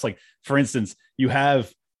Wild West. Like, for instance, you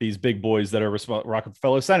have these big boys that are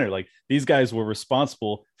Rockefeller Center. Like these guys were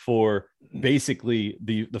responsible for basically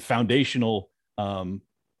the foundational,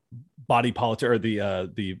 body politic, or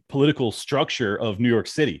the political structure of New York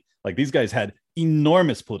City. Like these guys had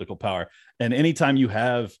enormous political power. And anytime you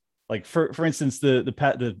have, like, for instance,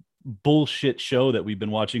 the bullshit show that we've been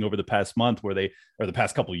watching over the past month, or the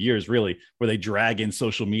past couple of years, really, where they drag in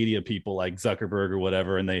social media people like Zuckerberg or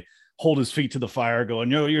whatever, and they hold his feet to the fire going,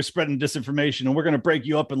 no, you're spreading disinformation and we're going to break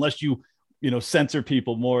you up unless you censor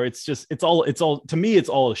people more. It's all to me, it's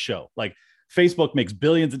all a show. Like Facebook makes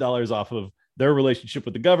billions of dollars off of their relationship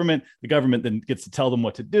with the government. The government then gets to tell them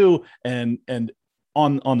what to do. And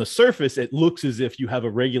on the surface, it looks as if you have a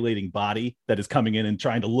regulating body that is coming in and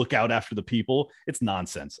trying to look out after the people. It's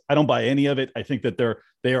nonsense. I don't buy any of it. I think that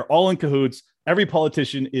they are all in cahoots. Every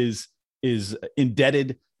politician is is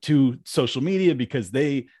indebted to social media because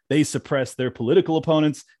they suppress their political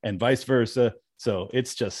opponents and vice versa. So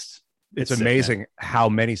it's it's amazing how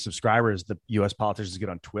many subscribers the U.S. politicians get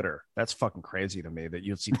on Twitter. That's fucking crazy to me that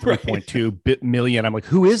you'd see 3.2 million. I'm like,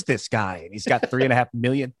 who is this guy? And he's got 3.5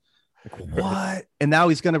 million. Like, what? And now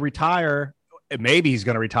he's going to retire. Maybe he's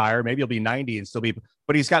going to retire. Maybe he'll be 90 and still be,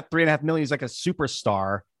 but he's got 3.5 million. He's like a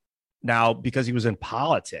superstar now because he was in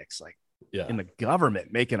politics, like in the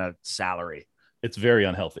government, making a salary. It's very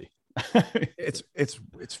unhealthy.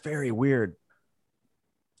 It's very weird.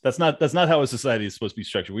 That's not how a society is supposed to be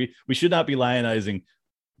structured. We should not be lionizing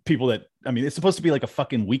people that, I mean, it's supposed to be like a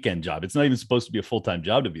fucking weekend job. It's not even supposed to be a full-time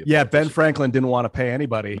job to be. Ben Franklin didn't want to pay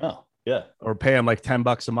anybody. No. Yeah. Or pay him like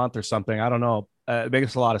 $10 a month or something. I don't know. It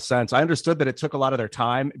makes a lot of sense. I understood that it took a lot of their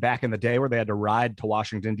time back in the day where they had to ride to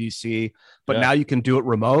Washington, D.C. But now you can do it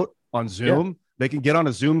remote on Zoom. Yeah. They can get on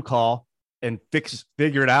a Zoom call and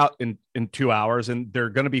figure it out in 2 hours. And they're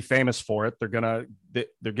going to be famous for it. They're going to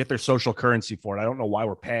get their social currency for it. I don't know why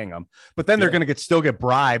we're paying them, but then they're going to still get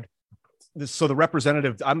bribed. So the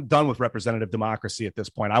representative, I'm done with representative democracy at this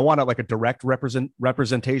point. I want like a direct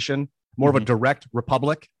representation, more of a direct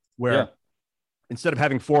republic where instead of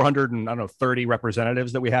having 430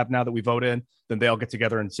 representatives that we have now that we vote in, then they all get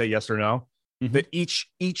together and say yes or no. That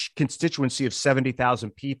each constituency of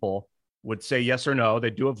 70,000 people would say yes or no.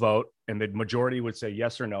 They'd do a vote and the majority would say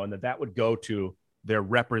yes or no. And that would go to their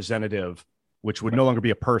representative, which would no longer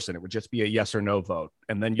be a person. It would just be a yes or no vote.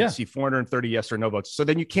 And then you'd see 430 yes or no votes. So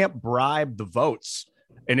then you can't bribe the votes.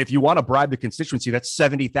 And if you want to bribe the constituency, that's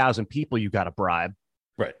 70,000 people you got to bribe.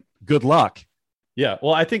 Right. Good luck. Yeah.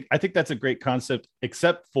 Well, I think that's a great concept,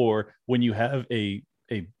 except for when you have a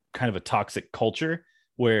kind of a toxic culture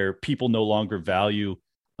where people no longer value,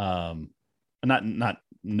 not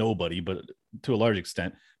nobody, but to a large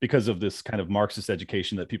extent, because of this kind of Marxist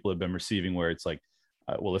education that people have been receiving, where it's like,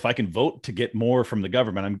 well, if I can vote to get more from the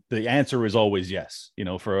government, the answer is always yes,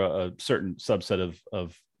 for a certain subset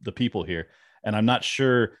of the people here. And I'm not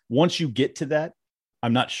sure once you get to that,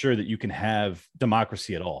 I'm not sure that you can have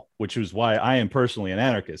democracy at all, which is why I am personally an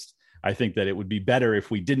anarchist. I think that it would be better if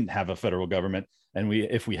we didn't have a federal government, and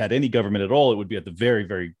if we had any government at all, it would be at the very,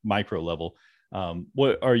 very micro level.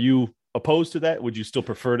 What are you opposed to that? Would you still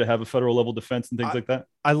prefer to have a federal level defense and things like that?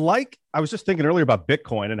 I was just thinking earlier about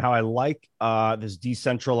Bitcoin and how I like this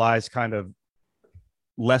decentralized kind of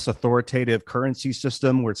less authoritative currency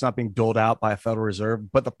system where it's not being doled out by a Federal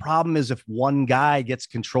Reserve. But the problem is if one guy gets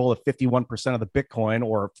control of 51% of the Bitcoin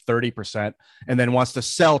or 30% and then wants to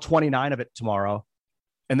sell 29 of it tomorrow,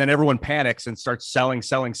 and then everyone panics and starts selling,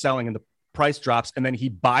 and the price drops, and then he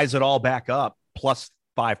buys it all back up plus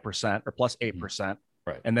 5% or plus 8%.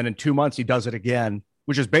 Right. And then in 2 months, he does it again,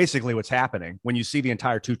 which is basically what's happening when you see the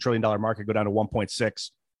entire $2 trillion market go down to 1.6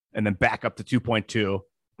 and then back up to 2.2,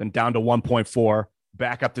 then down to 1.4,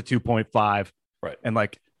 back up to 2.5. Right. And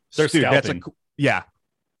like, they're scalping.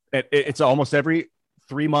 It's almost every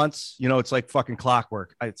 3 months, it's like fucking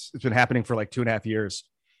clockwork. It's been happening for like 2.5 years.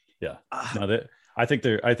 Yeah. No, I think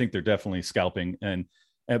they're definitely scalping.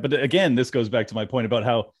 But again, this goes back to my point about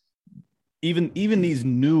how even these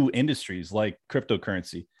new industries like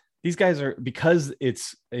cryptocurrency, these guys are, because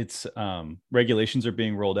it's regulations are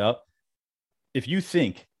being rolled out. If you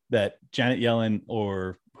think that Janet Yellen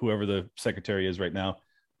or whoever the secretary is right now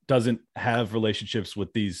doesn't have relationships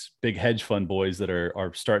with these big hedge fund boys that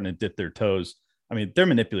are starting to dip their toes, I mean, they're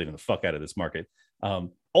manipulating the fuck out of this market.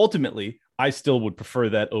 Ultimately, I still would prefer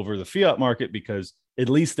that over the fiat market because at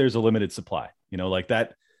least there's a limited supply, like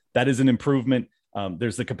that is an improvement.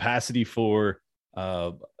 There's the capacity for,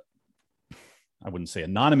 I wouldn't say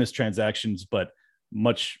anonymous transactions, but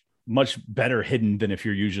much better hidden than if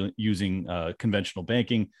you're usually using conventional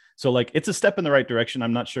banking. So like, it's a step in the right direction.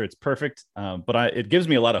 I'm not sure it's perfect, but it gives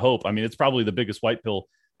me a lot of hope. I mean, it's probably the biggest white pill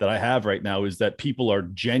that I have right now is that people are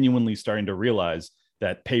genuinely starting to realize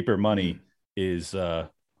that paper money is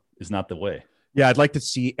not the way. Yeah. I'd like to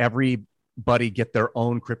see everybody get their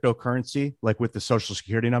own cryptocurrency, like with the social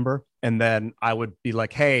security number. And then I would be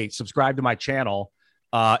like, hey, subscribe to my channel.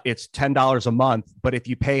 It's $10 a month, but if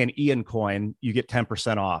you pay an Ian coin, you get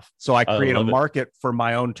 10% off. So I create a market for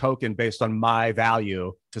my own token based on my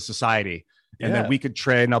value to society. And then we could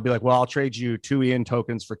trade, and I'll be like, well, I'll trade you 2 Ian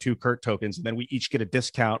tokens for 2 Kurt tokens. And then we each get a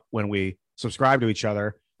discount when we subscribe to each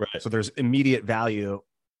other. Right. So there's immediate value.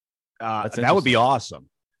 That would be awesome.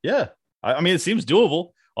 Yeah. I mean, it seems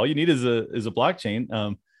doable. All you need is a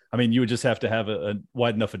blockchain. I mean, you would just have to have a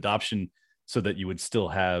wide enough adoption so that you would still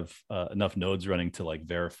have enough nodes running to like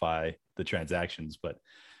verify the transactions. But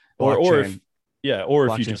or if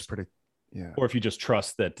you just Yeah. Or if you just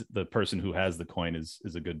trust that the person who has the coin is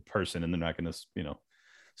a good person and they're not going to,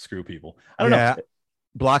 screw people. I don't know.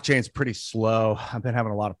 Blockchain's pretty slow. I've been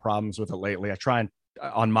having a lot of problems with it lately. I try and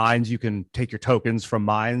on Mines, you can take your tokens from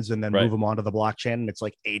Mines and then move them onto the blockchain. And it's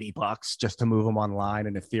like $80 just to move them online.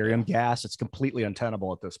 And Ethereum gas, it's completely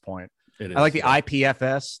untenable at this point. I like the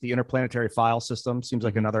IPFS, the Interplanetary File System. Seems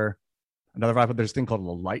like another vibe. There's a thing called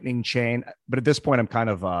the Lightning Chain. But at this point, I'm kind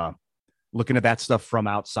of looking at that stuff from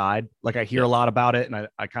outside. Like I hear a lot about it, and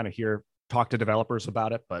I kind of talk to developers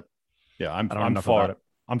about it. But yeah,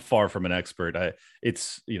 I'm far from an expert.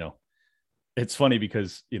 It's funny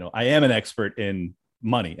because I am an expert in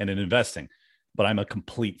money and in investing, but I'm a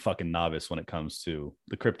complete fucking novice when it comes to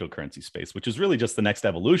the cryptocurrency space, which is really just the next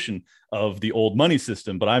evolution of the old money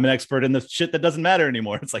system. But I'm an expert in the shit that doesn't matter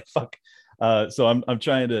anymore. It's like fuck. So I'm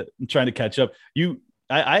trying to catch up.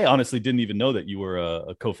 I honestly didn't even know that you were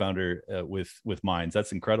a co-founder with Mines.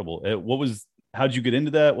 That's incredible. How'd you get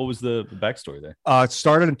into that? What was the backstory there? It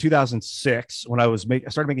started in 2006 when I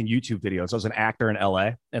started making YouTube videos. I was an actor in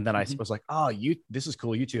LA. And then I was like, this is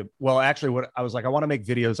cool, YouTube. Well, actually, what I was like, I want to make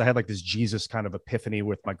videos. I had like this Jesus kind of epiphany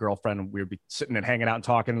with my girlfriend. We would be sitting and hanging out and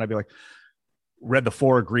talking. And I'd be like, read the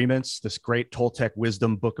Four Agreements, this great Toltec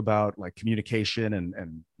wisdom book about like communication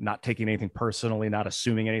and not taking anything personally, not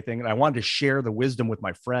assuming anything. And I wanted to share the wisdom with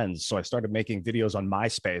my friends. So I started making videos on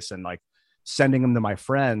MySpace and like sending them to my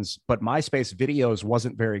friends, but MySpace videos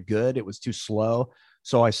wasn't very good. It was too slow.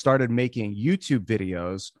 So I started making YouTube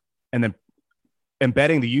videos and then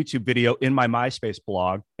embedding the YouTube video in my MySpace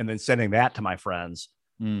blog and then sending that to my friends.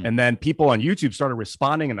 And then people on YouTube started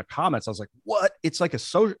responding in the comments. I was like, what? It's like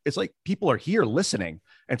it's like people are here listening.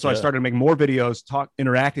 And so I started making more videos,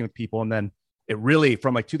 interacting with people. And then it really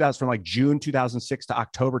from June 2006 to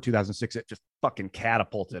October 2006, it just fucking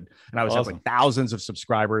catapulted. And I was having like thousands of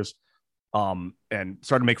subscribers. And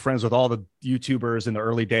started to make friends with all the YouTubers in the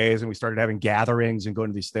early days. And we started having gatherings and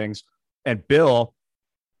going to these things. And Bill,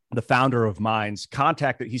 the founder of Mines,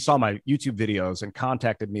 he saw my YouTube videos and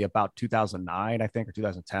contacted me about 2009, I think, or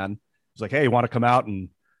 2010. He was like, hey, you want to come out and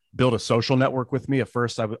build a social network with me? At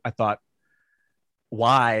first, I thought,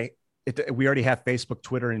 why? We already have Facebook,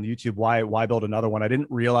 Twitter, and YouTube. Why build another one? I didn't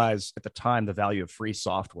realize at the time the value of free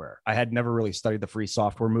software. I had never really studied the free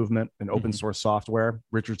software movement and open source software,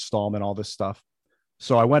 Richard Stallman, all this stuff.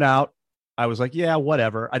 So I went out. I was like, yeah,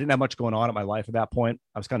 whatever. I didn't have much going on in my life at that point.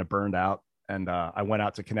 I was kind of burned out. And I went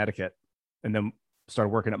out to Connecticut and then started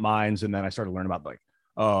working at Mines. And then I started learning about like,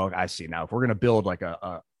 oh, I see now. If we're going to build like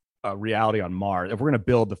a reality on Mars, if we're going to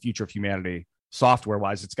build the future of humanity, software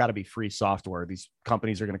wise, it's got to be free software. These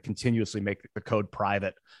companies are going to continuously make the code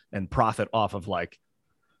private and profit off of like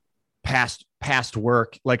past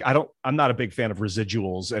work. Like I'm not a big fan of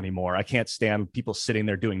residuals anymore. I can't stand people sitting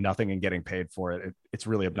there doing nothing and getting paid for it. It's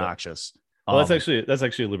really obnoxious. Well, that's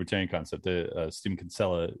actually a libertarian concept. Stephen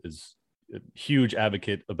Kinsella is a huge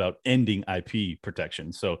advocate about ending IP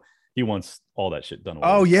protection. So he wants all that shit done away.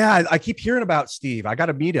 Oh yeah. I keep hearing about Steve. I got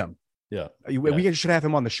to meet him. Yeah, we should have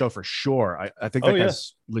him on the show for sure. I think that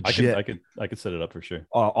guy's legit. I could set it up for sure.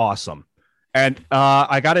 Awesome. And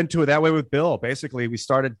I got into it that way with Bill. Basically, we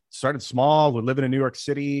started small. We're living in New York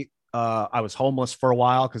City. I was homeless for a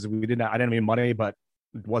while because I didn't have any money, but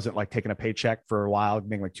it wasn't like taking a paycheck for a while,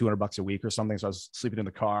 making like $200 a week or something. So I was sleeping in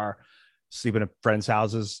the car, sleeping at friends'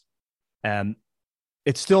 houses, and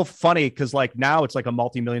it's still funny because like now it's like a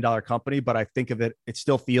multi-million-dollar company, but I think of it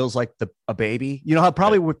still feels like a baby. You know how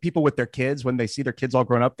probably with people with their kids, when they see their kids all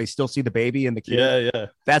grown up, they still see the baby and the kid. Yeah.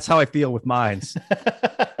 That's how I feel with Mines.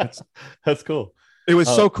 That's cool. It was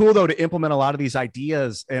so cool though to implement a lot of these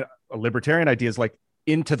ideas and libertarian ideas like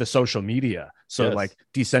into the social media. So like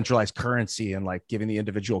decentralized currency and like giving the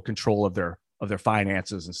individual control of their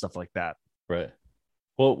finances and stuff like that. Right.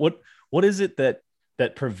 Well, what is it that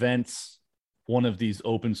prevents one of these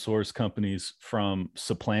open source companies from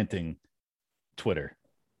supplanting Twitter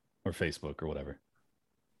or Facebook or whatever?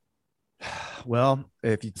 Well,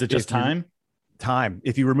 is it just time?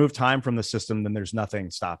 If you remove time from the system, then there's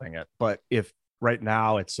nothing stopping it. But if right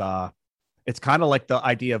now it's kind of like the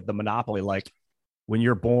idea of the monopoly, like when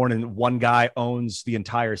you're born and one guy owns the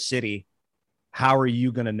entire city, how are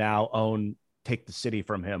you going to now take the city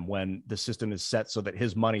from him when the system is set so that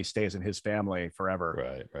his money stays in his family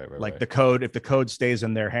forever? Right. Like the code, if the code stays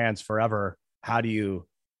in their hands forever, how do you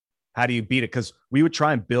beat it? Because we would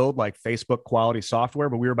try and build like Facebook quality software,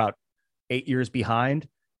 but we were about 8 years behind.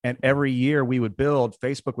 And every year we would build,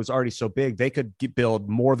 Facebook was already so big, they could build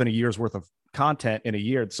more than a year's worth of content in a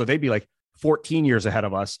year. So they'd be like 14 years ahead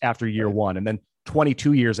of us after year one, and then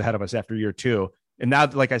 22 years ahead of us after year two. And now,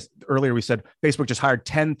 like earlier, we said Facebook just hired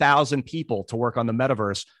 10,000 people to work on the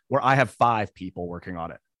metaverse, where I have 5 people working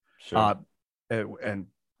on it. Sure. And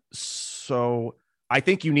so I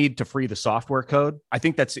think you need to free the software code. I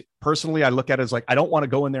think that's personally, I look at it as like, I don't want to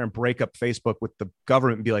go in there and break up Facebook with the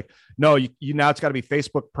government and be like, no, you now it's got to be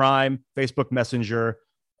Facebook Prime, Facebook Messenger,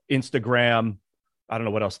 Instagram. I don't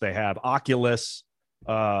know what else they have. Oculus,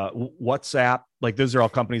 WhatsApp. Like those are all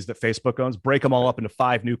companies that Facebook owns. Break them all up into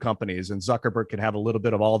 5 new companies, and Zuckerberg can have a little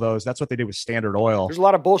bit of all those. That's what they did with Standard Oil. There's a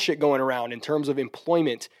lot of bullshit going around in terms of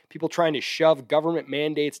employment, people trying to shove government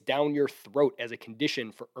mandates down your throat as a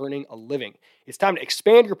condition for earning a living. It's time to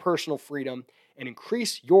expand your personal freedom and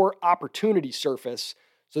increase your opportunity surface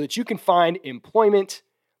so that you can find employment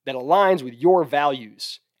that aligns with your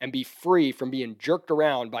values and be free from being jerked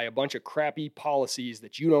around by a bunch of crappy policies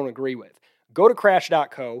that you don't agree with. Go to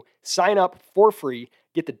crash.co, sign up for free,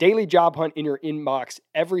 get the daily job hunt in your inbox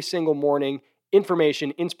every single morning,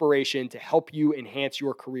 information, inspiration to help you enhance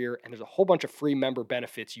your career, and there's a whole bunch of free member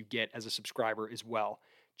benefits you get as a subscriber as well.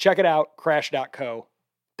 Check it out, crash.co.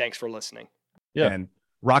 Thanks for listening. Yeah. And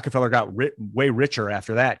Rockefeller got way richer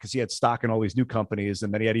after that because he had stock in all these new companies,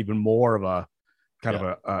 and then he had even more of a kind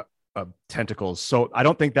of a tentacles. So I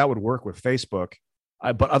don't think that would work with Facebook.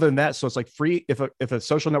 But other than that, so it's like free. If a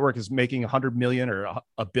social network is making 100 million or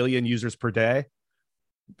a billion users per day,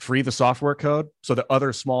 free the software code so that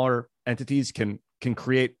other smaller entities can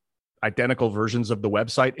create identical versions of the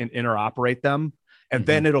website and interoperate them. And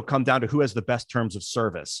then it'll come down to who has the best terms of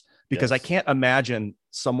service, because I can't imagine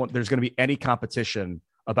there's going to be any competition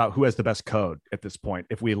about who has the best code at this point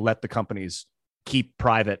if we let the companies keep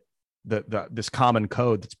private this common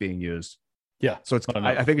code that's being used. Yeah. So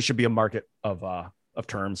I think it should be a market of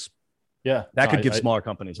terms. Yeah. That could give smaller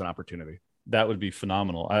companies an opportunity. That would be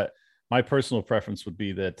phenomenal. My personal preference would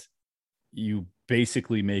be that you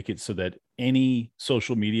basically make it so that any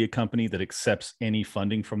social media company that accepts any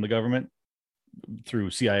funding from the government through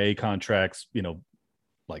CIA contracts,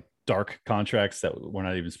 like dark contracts that we're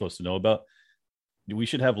not even supposed to know about, we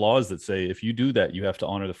should have laws that say if you do that, you have to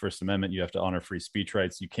honor the First Amendment, you have to honor free speech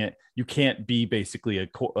rights. You can't be basically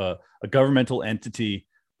a governmental entity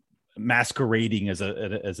masquerading as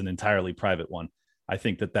an entirely private one. I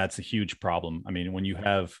think that's a huge problem. I mean, when you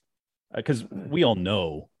have, because we all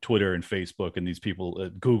know Twitter and Facebook and these people,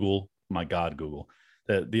 Google, my God, Google,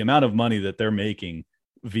 the amount of money that they're making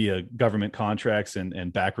via government contracts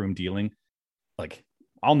and backroom dealing, like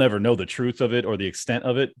I'll never know the truth of it or the extent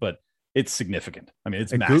of it, but it's significant. I mean,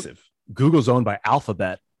 it's massive. Google's owned by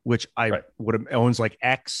Alphabet, which owns like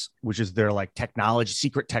X, which is their like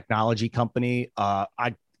secret technology company.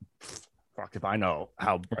 Fuck if I know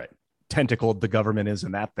how tentacled the government is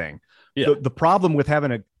in that thing. Yeah. The problem with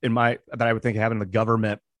having having the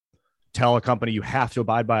government tell a company you have to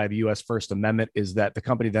abide by the U.S. First Amendment is that the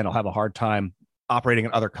company then will have a hard time operating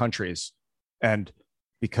in other countries, and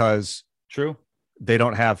because they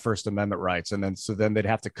don't have First Amendment rights, and then they'd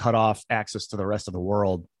have to cut off access to the rest of the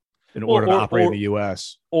world in order to operate in the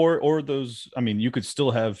U.S. Or those, I mean, you could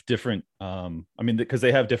still have different, because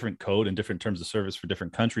they have different code and different terms of service for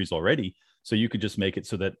different countries already. So you could just make it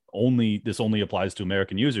so that this only applies to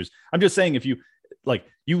American users. I'm just saying, if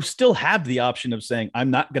you still have the option of saying,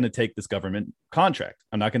 I'm not going to take this government contract.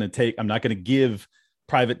 I'm not going to give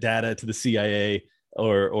private data to the CIA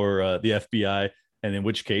or the FBI. And in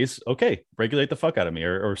which case, okay, regulate the fuck out of me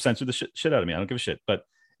or censor the shit out of me. I don't give a shit. But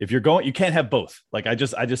if you're you can't have both. Like, I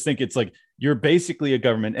just think it's like, you're basically a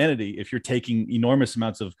government entity if you're taking enormous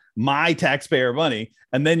amounts of my taxpayer money,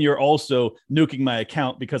 and then you're also nuking my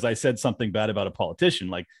account because I said something bad about a politician.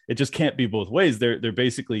 Like, it just can't be both ways. They're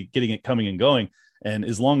basically getting it coming and going. And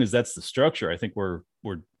as long as that's the structure, I think we're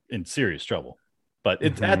in serious trouble. But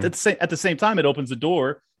it's at the same time, it opens the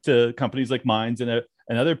door to companies like Minds and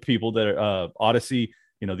other people that are Odyssey,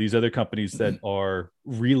 these other companies that are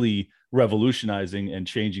really revolutionizing and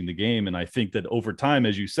changing the game. And I think that over time,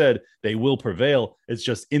 as you said, they will prevail. It's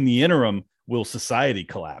just in the interim, will society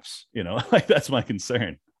collapse? Like, that's my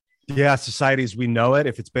concern. Yeah, society as we know it,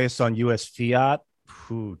 if it's based on US fiat,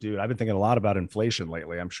 dude, I've been thinking a lot about inflation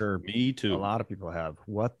lately. I'm sure me too. A lot of people have.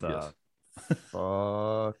 What the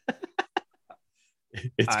fuck?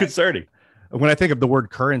 It's concerning. When I think of the word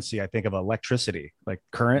currency, I think of electricity, like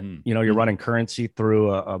current. You're running currency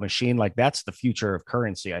through a machine. Like, that's the future of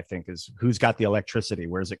currency, I think, is who's got the electricity?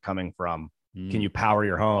 Where's it coming from? Can you power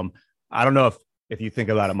your home? I don't know if you think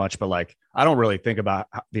about it much, but like, I don't really think about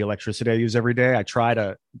the electricity I use every day. I try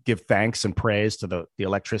to give thanks and praise to the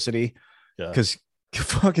electricity, because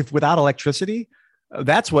fuck, if without electricity,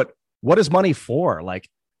 that's what is money for? Like,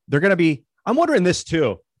 they're going to be, I'm wondering this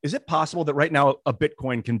too. Is it possible that right now a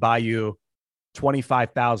Bitcoin can buy you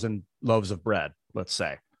 25,000 loaves of bread, let's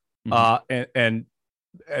say. Mhm. And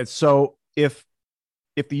so if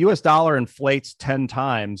the US dollar inflates 10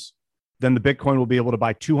 times, then the Bitcoin will be able to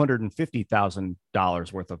buy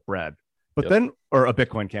 $250,000 worth of bread. But Yep. then, or a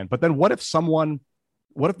Bitcoin can. But then what if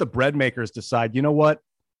the bread makers decide, you know what?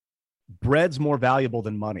 Bread's more valuable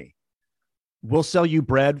than money. We'll sell you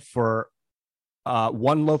bread for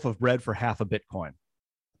one loaf of bread for half a Bitcoin.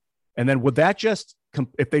 And then would that just,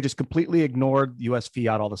 if they just completely ignored US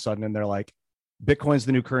fiat all of a sudden and they're like, Bitcoin's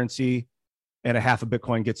the new currency and a half a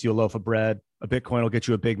Bitcoin gets you a loaf of bread, a Bitcoin will get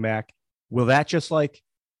you a Big Mac. Will that just like,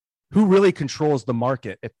 who really controls the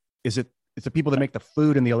market? It's the people that make the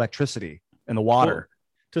food and the electricity and the water. Well,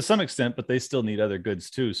 to some extent, but they still need other goods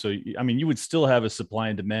too. So, I mean, you would still have a supply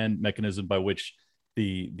and demand mechanism by which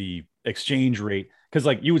the exchange rate, because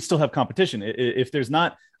like you would still have competition. If there's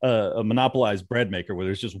not a monopolized bread maker where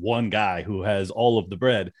there's just one guy who has all of the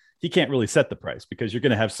bread, he can't really set the price because you're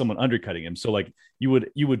going to have someone undercutting him. So like you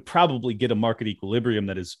would probably get a market equilibrium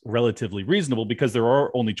that is relatively reasonable because there are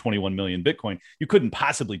only 21 million Bitcoin. You couldn't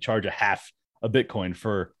possibly charge a half a Bitcoin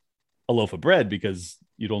for a loaf of bread because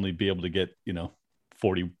you'd only be able to get,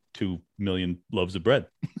 42 million loaves of bread.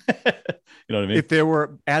 You know what I mean? If there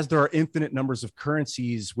were, as there are infinite numbers of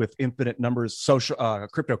currencies with infinite numbers, social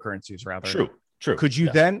cryptocurrencies rather. True. Could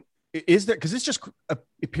you then, is there, because this just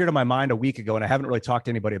appeared in my mind a week ago and I haven't really talked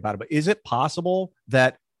to anybody about it, but is it possible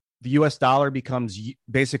that the US dollar becomes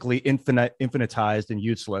basically infinitized and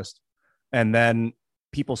useless, and then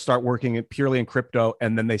people start working purely in crypto,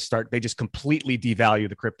 and then they just completely devalue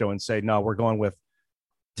the crypto and say, no, we're going with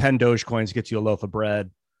 10 Dogecoins gets you a loaf of bread.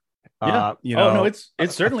 Yeah. No, it's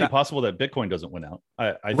certainly possible that Bitcoin doesn't win out.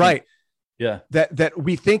 I right. Think, yeah. That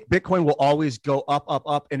we think Bitcoin will always go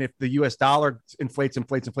up. And if the US dollar inflates, the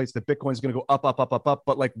Bitcoin is going to go up.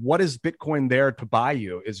 But like, what is Bitcoin there to buy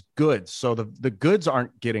you is goods. So the goods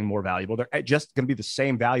aren't getting more valuable. They're just going to be the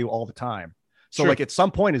same value all the time. So like at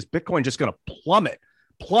some point, is Bitcoin just going to plummet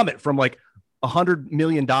from like $100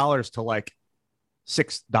 million to like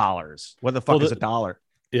 $6? What the fuck is a dollar?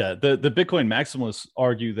 Yeah. The Bitcoin maximalists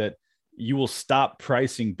argue that you will stop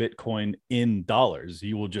pricing Bitcoin in dollars.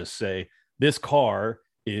 You will just say this car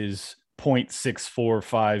is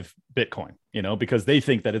 0.645 Bitcoin, because they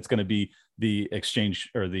think that it's going to be the exchange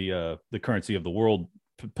or the currency of the world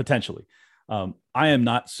potentially. I am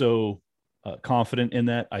not so confident in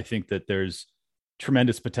that. I think that there's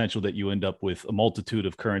tremendous potential that you end up with a multitude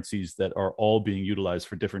of currencies that are all being utilized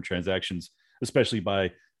for different transactions, especially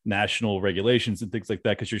by national regulations and things like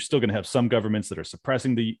that, because you're still going to have some governments that are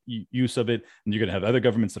suppressing the use of it, and you're going to have other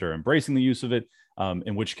governments that are embracing the use of it,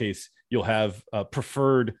 in which case you'll have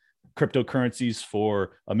preferred cryptocurrencies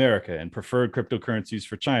for America and preferred cryptocurrencies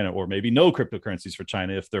for China, or maybe no cryptocurrencies for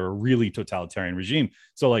China if they're a really totalitarian regime.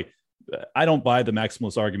 So like, I don't buy the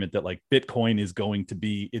maximalist argument that like Bitcoin is going to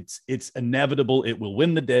be, it's inevitable, it will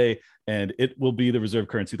win the day and it will be the reserve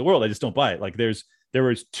currency of the world. I just don't buy it. Like there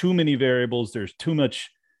is too many variables. There's too much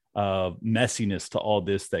messiness to all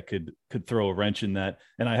this that could throw a wrench in that.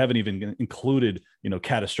 And I haven't even included,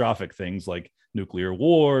 catastrophic things like nuclear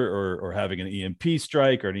war or having an EMP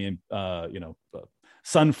strike or an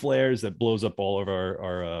sun flares that blows up all of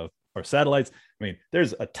our satellites. I mean,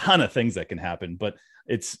 there's a ton of things that can happen, but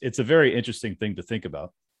it's a very interesting thing to think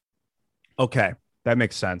about. Okay, that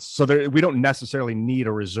makes sense. So we don't necessarily need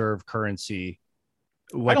a reserve currency.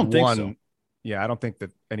 Like I don't think so. Yeah, I don't think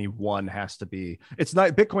that any one has to be. It's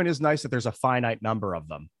not, Bitcoin is nice that there's a finite number of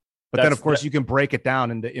them, but then of course you can break it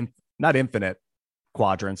down into not infinite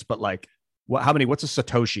quadrants, but like how many? What's a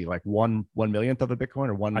Satoshi? Like 1/1,000,000th of a Bitcoin,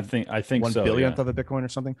 or I think 1/1,000,000,000th of a Bitcoin or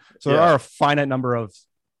something. So there are a finite number of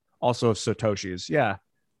Satoshis. Yeah.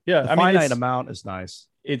 Yeah, the finite amount is nice.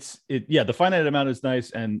 The finite amount is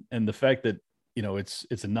nice, and the fact that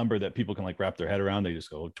it's a number that people can like wrap their head around. They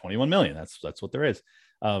just go 21 million. That's what there is.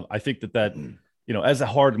 I think that as a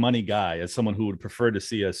hard money guy, as someone who would prefer to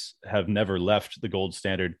see us have never left the gold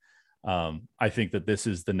standard, I think that this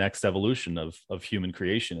is the next evolution of human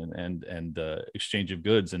creation and exchange of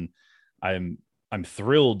goods, and I'm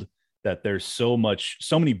thrilled that there's so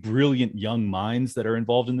many brilliant young minds that are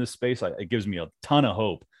involved in this space. It gives me a ton of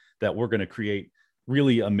hope that we're going to create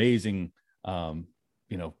really amazing,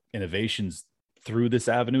 innovations through this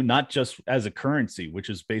avenue, not just as a currency, which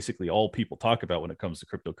is basically all people talk about when it comes to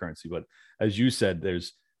cryptocurrency. But as you said,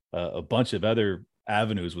 there's a bunch of other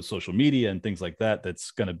avenues with social media and things like that.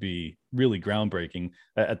 That's going to be really groundbreaking.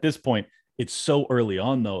 At this point, it's so early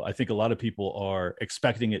on, though. I think a lot of people are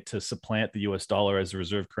expecting it to supplant the US dollar as a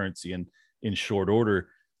reserve currency in short order.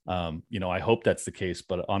 I hope that's the case,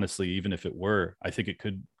 but honestly, even if it were, I think it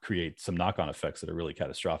could create some knock-on effects that are really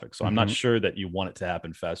catastrophic. So I'm not sure that you want it to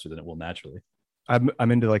happen faster than it will naturally.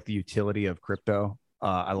 I'm into like the utility of crypto.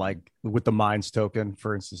 I like with the Minds token,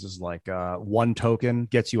 for instance, is like one token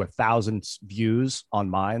gets you 1,000 views on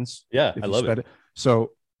Minds. Yeah, I love it.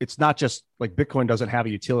 So it's not just like Bitcoin doesn't have a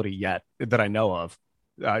utility yet that I know of.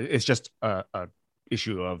 It's just a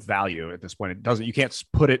issue of value at this point. It doesn't. You can't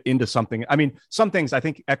put it into something. I mean, some things. I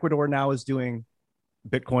think Ecuador now is doing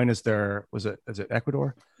Bitcoin as their. Is it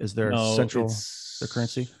Ecuador? Is their their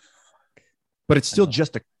currency? But it's still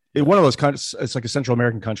just one of those countries. It's like a Central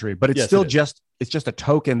American country, but it's still just a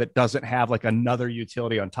token that doesn't have like another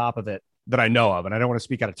utility on top of it that I know of. And I don't want to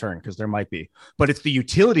speak out of turn because there might be, but it's the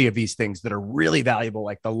utility of these things that are really valuable.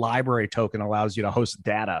 Like the library token allows you to host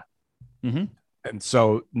data. Mm-hmm. And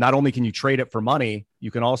so not only can you trade it for money,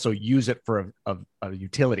 you can also use it for a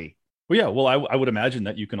utility. Well, yeah. Well, I would imagine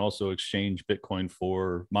that you can also exchange Bitcoin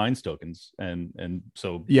for Minds tokens. And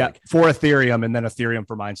so for Ethereum, and then Ethereum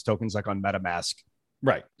for Minds tokens, like on MetaMask.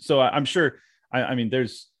 Right. So I'm sure, I mean,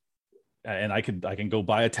 there's, and I can go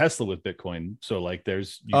buy a Tesla with Bitcoin. So like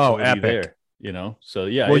there's utility there, so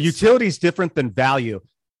yeah. Well, utility is different than value.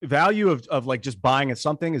 Value of like just buying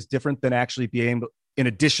something is different than actually being, in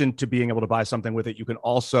addition to being able to buy something with it, you can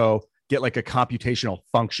also get like a computational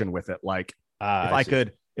function with it. Like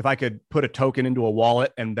if I could put a token into a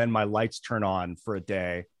wallet and then my lights turn on for a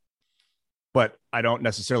day, but I don't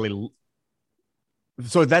necessarily.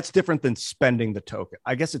 So that's different than spending the token.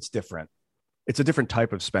 I guess it's different. It's a different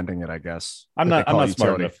type of spending it, I guess. I'm not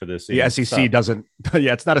smart enough for this. The SEC doesn't.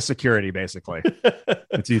 Yeah, it's not a security, basically.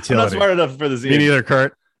 It's a utility. I'm not smart enough for this. Me neither,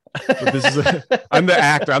 Kurt. But I'm the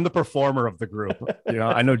actor. I'm the performer of the group.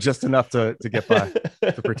 I know just enough to get by,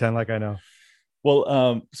 to pretend like I know.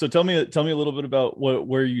 Well, so tell me a little bit about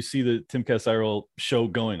where you see the Timcast IRL show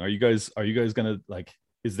going. Are you guys gonna like?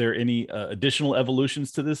 Is there any additional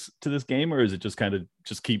evolutions to this game, or is it just kind of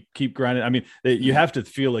just keep grinding? I mean, you have to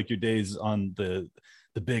feel like your days on the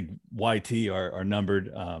big YT are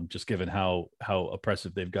numbered, just given how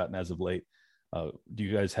oppressive they've gotten as of late. Do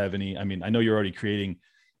you guys have any? I mean, I know you're already creating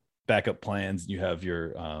backup plans. You have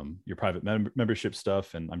your private membership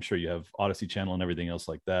stuff, and I'm sure you have Odyssey channel and everything else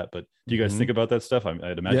like that. But do you guys think about that stuff?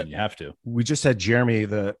 I'd imagine you have to. We just had Jeremy,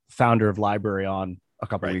 the founder of Library, on a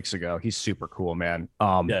couple of weeks ago. He's super cool, man.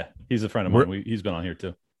 Yeah, he's a friend of mine. He's been on here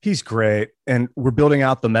too. He's great. And we're building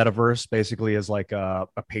out the metaverse basically as like a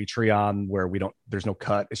Patreon where there's no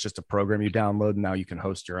cut. It's just a program you download. And now you can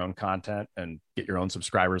host your own content and get your own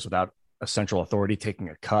subscribers without a central authority taking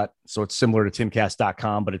a cut. So it's similar to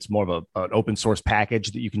timcast.com, but it's more of an open source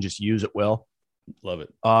package that you can just use at will. Love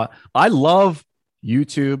it. I love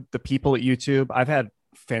YouTube, the people at YouTube. I've had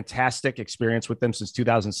fantastic experience with them since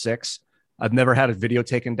 2006. I've never had a video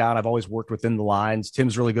taken down. I've always worked within the lines.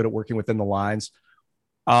 Tim's really good at working within the lines.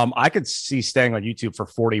 I could see staying on YouTube for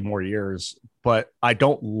 40 more years, but I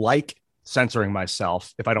don't like censoring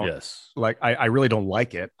myself. If I don't I really don't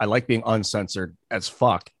like it. I like being uncensored as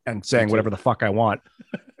fuck and saying whatever the fuck I want.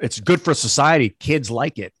 It's good for society. Kids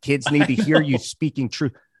like it. Kids need to hear you speaking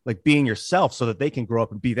truth, like being yourself, so that they can grow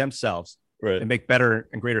up and be themselves and make better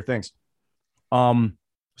and greater things.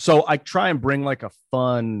 So I try and bring like a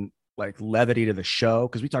fun, like levity to the show,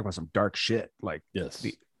 because we talk about some dark shit, like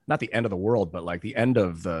not the end of the world, but like the end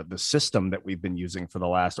of the system that we've been using for the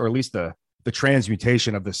last, or at least the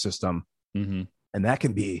transmutation of the system. Mm-hmm. And that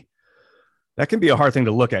can be a hard thing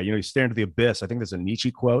to look at. You stare into the abyss. I think there's a Nietzsche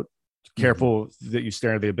quote: careful that you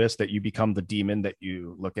stare into the abyss, that you become the demon that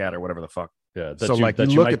you look at, or whatever the fuck. Yeah. So you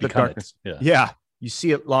look at the darkness. Yeah. You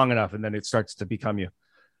see it long enough and then it starts to become you.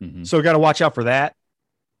 Mm-hmm. So we got to watch out for that.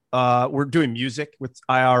 We're doing music with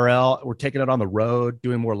IRL. We're taking it on the road,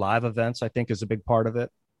 doing more live events, I think, is a big part of it.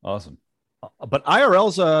 Awesome. But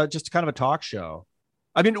IRL's just kind of a talk show.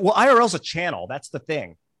 I mean, well, IRL's a channel. That's the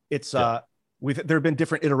thing. It's there have been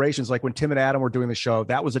different iterations. Like when Tim and Adam were doing the show,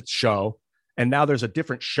 that was a show, and now there's a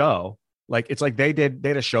different show. Like it's like they had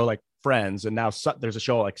a show like Friends, and now there's a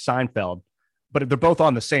show like Seinfeld, but they're both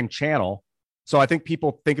on the same channel. So I think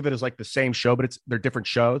people think of it as like the same show, but they're different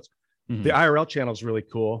shows. Mm-hmm. The IRL channel is really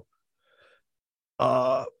cool.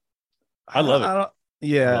 I love it. I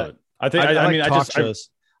love it.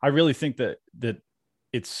 I really think that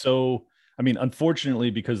it's so. I mean, unfortunately,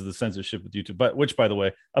 because of the censorship with YouTube, but which, by the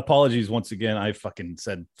way, apologies once again. I fucking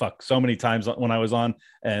said fuck so many times when I was on,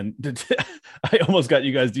 and I almost got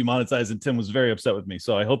you guys demonetized, and Tim was very upset with me.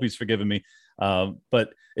 So I hope he's forgiven me.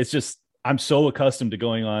 But it's just, I'm so accustomed to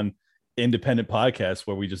going on independent podcasts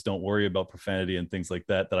where we just don't worry about profanity and things like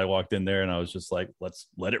that, that I walked in there and I was just like, let's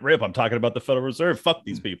let it rip. I'm talking about the Federal Reserve. Fuck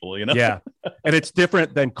these people, you know? Yeah. And it's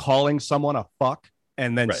different than calling someone a fuck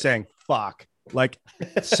and then saying fuck. Like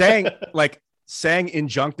saying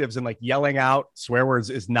injunctives and like yelling out swear words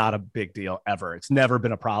is not a big deal ever. It's never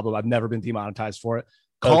been a problem. I've never been demonetized for it.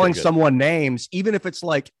 Calling someone names, even if it's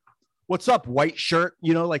like, what's up, white shirt,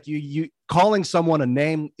 you know, like you calling someone a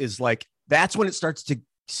name is like, that's when it starts to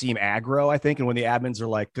seem aggro, I think. And when the admins are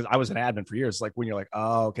like, because I was an admin for years, like when you're like,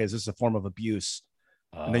 oh, okay, is this a form of abuse?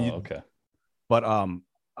 And then but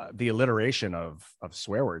the alliteration of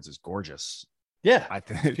swear words is gorgeous. Yeah, I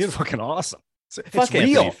think it's fucking awesome. It's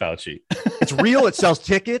real. Fauci. It's real. It sells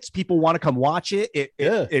tickets. People want to come watch it.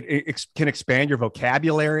 It can expand your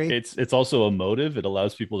vocabulary. It's also emotive. It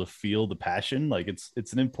allows people to feel the passion. Like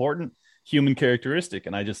it's an important human characteristic,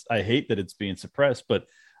 and I hate that it's being suppressed. But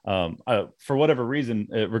for whatever reason,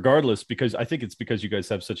 regardless, because I think it's because you guys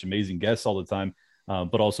have such amazing guests all the time,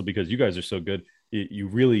 but also because you guys are so good. You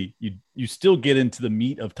really still get into the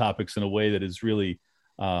meat of topics in a way that is really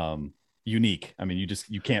unique. I mean,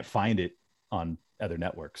 you can't find it on other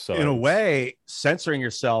networks. So in a way, censoring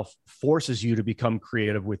yourself forces you to become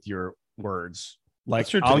creative with your words.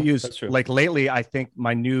 Like I'll use like lately, I think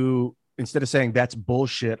my new, instead of saying that's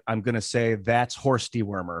bullshit, I'm going to say that's horse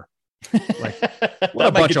dewormer. Like what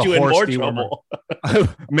a bunch of horse dewormer.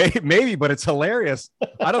 Maybe, but it's hilarious.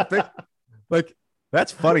 I don't think like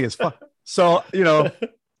that's funny as fuck. So, you know,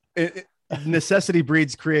 necessity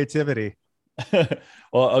breeds creativity.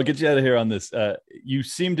 Well, I'll get you out of here on this. You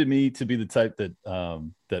seem to me to be the type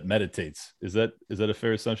that meditates. Is that a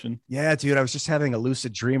fair assumption? Yeah, dude. I was just having a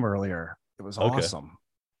lucid dream earlier. It was awesome.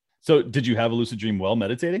 So did you have a lucid dream while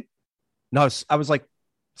meditating? No, I was like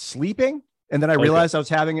sleeping. And then I realized I was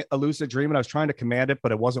having a lucid dream and I was trying to command it,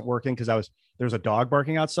 but it wasn't working because there was a dog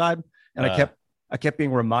barking outside. And I kept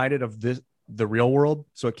being reminded of the real world.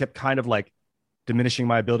 So it kept kind of like diminishing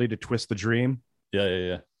my ability to twist the dream.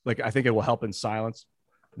 Yeah. Like, I think it will help in silence.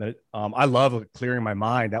 I love clearing my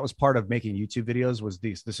mind. That was part of making YouTube videos, was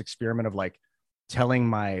this experiment of like telling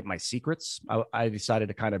my secrets. I decided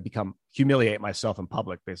to kind of humiliate myself in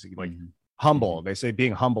public, basically, like humble. They say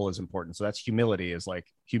being humble is important. So that's humility, is like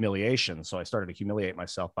humiliation. So I started to humiliate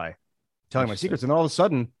myself by telling my secrets. And then all of a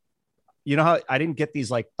sudden, you know how I didn't get these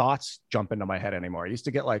like thoughts jump into my head anymore. I used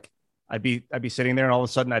to get like, I'd be sitting there and all of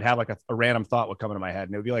a sudden I'd have like a random thought would come into my head,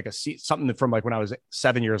 and it would be like something from like when I was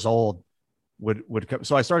 7 years old would come.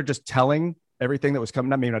 So I started just telling everything that was coming,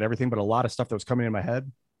 maybe not everything, but a lot of stuff that was coming in my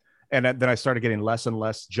head. And then I started getting less and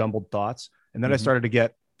less jumbled thoughts. And then I started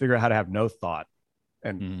to figure out how to have no thought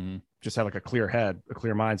and just have like a clear head, a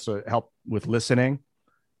clear mind. So it helped with listening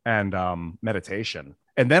and meditation.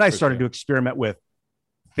 And then I started to experiment with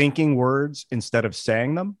thinking words instead of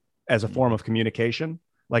saying them as a form of communication.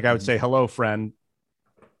 Like I would say, hello, friend.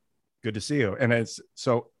 Good to see you.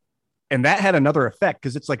 And that had another effect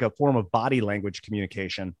because it's like a form of body language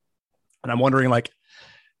communication. And I'm wondering, like,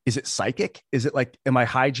 is it psychic? Is it like, am I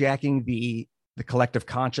hijacking the collective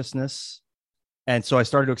consciousness? And so I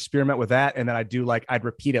started to experiment with that. And then I'd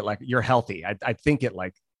repeat it like, you're healthy. I'd think it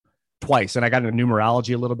like twice. And I got into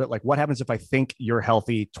numerology a little bit. Like, what happens if I think you're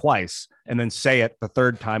healthy twice and then say it the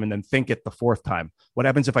third time and then think it the fourth time? What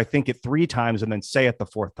happens if I think it 3 times and then say it the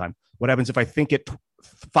 4th time? What happens if I think it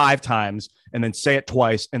 5 times and then say it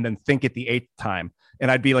twice and then think it the 8th time? And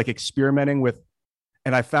I'd be like experimenting with,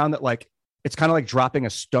 and I found that like, it's kind of like dropping a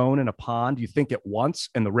stone in a pond. You think it once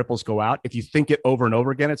and the ripples go out. If you think it over and over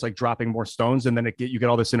again, it's like dropping more stones, and then you get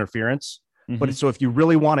all this interference. But so if you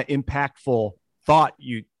really want an impactful thought,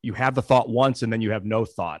 you have the thought once and then you have no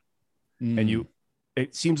thought. And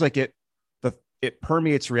it seems like it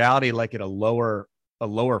permeates reality like at a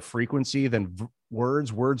lower frequency than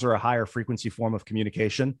words. Words are a higher frequency form of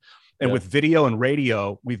communication. And with video and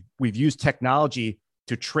radio, we've used technology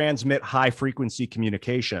to transmit high frequency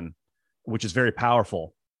communication, which is very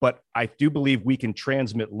powerful. But I do believe we can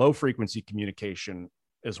transmit low frequency communication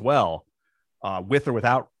as well, with or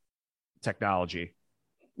without technology,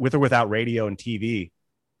 with or without radio and TV.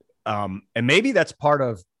 And maybe that's part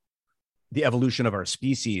of the evolution of our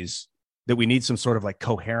species, that we need some sort of like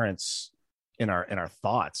coherence in our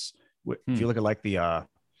thoughts. If you look at like the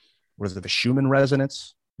the Schumann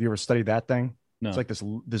resonance, have you ever studied that thing? No. It's like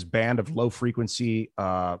this band of low frequency,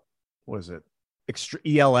 ELF,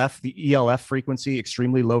 the ELF frequency,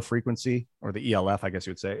 extremely low frequency, or the ELF, I guess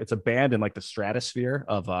you would say. It's a band in like the stratosphere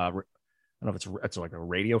of I don't know if it's like a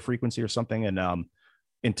radio frequency or something. And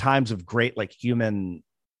in times of great like human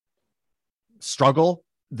struggle,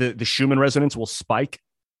 the Schumann resonance will spike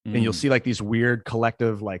and you'll see like these weird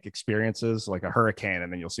collective like experiences, like a hurricane,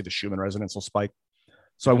 and then you'll see the Schumann resonance will spike.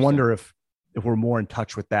 So I wonder if we're more in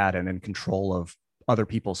touch with that and in control of other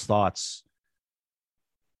people's thoughts.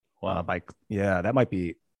 Wow. That might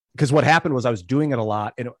be, because what happened was I was doing it a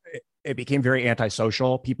lot, and it became very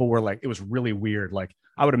antisocial. People were like, it was really weird. Like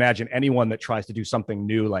I would imagine anyone that tries to do something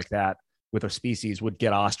new like that with a species would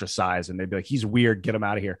get ostracized, and they'd be like, he's weird, get him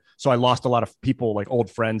out of here. So I lost a lot of people, like old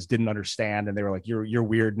friends didn't understand. And they were like, you're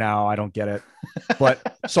weird now. I don't get it.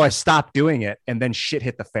 But so I stopped doing it, and then shit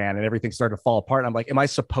hit the fan and everything started to fall apart. And I'm like, am I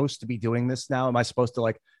supposed to be doing this now? Am I supposed to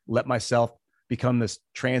like let myself become this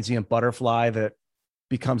transient butterfly that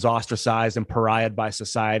becomes ostracized and pariahed by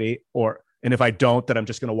society? And if I don't, then I'm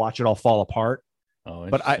just going to watch it all fall apart. Oh,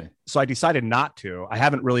 but I decided not to. I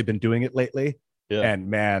haven't really been doing it lately. Yeah. And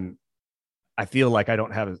man, I feel like I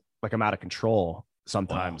don't have, like I'm out of control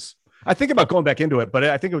sometimes. Wow. I think about going back into it, but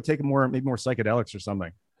I think it would take maybe more psychedelics or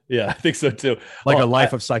something. Yeah, I think so too. Like a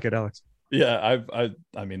life of psychedelics. Yeah,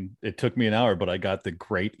 I mean, it took me an hour, but I got the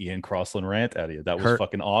great Ian Crossland rant out of you. That was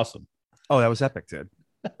fucking awesome. Oh, that was epic, dude.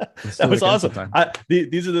 That was awesome.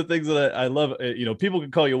 These are the things that I love. You know, people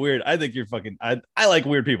can call you weird. I think you're fucking. I like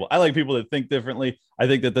weird people. I like people that think differently. I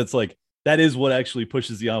think that is what actually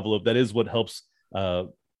pushes the envelope. That is what helps.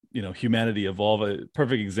 Humanity evolve. A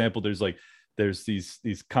perfect example. There's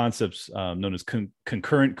these concepts known as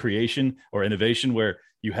concurrent creation or innovation, where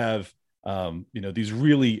you have these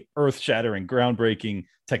really earth-shattering, groundbreaking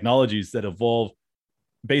technologies that evolve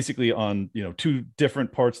basically on two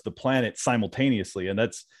different parts of the planet simultaneously, and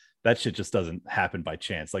that shit just doesn't happen by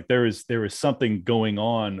chance. Like there is something going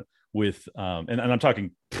on with and I'm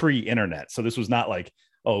talking pre-internet, so this was not like,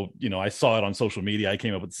 I saw it on social media, I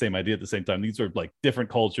came up with the same idea at the same time. These are like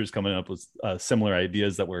different cultures coming up with similar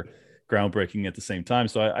ideas that were groundbreaking at the same time.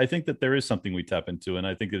 So I think that there is something we tap into, and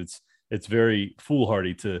I think it's very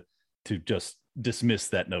foolhardy to just dismiss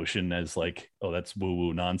that notion as like, oh, that's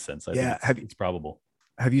woo-woo nonsense. I think it's probable.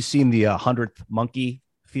 Have you seen the 100th monkey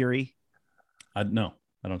theory? No,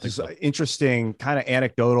 I don't think so. Interesting, kind of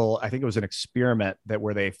anecdotal. I think it was an experiment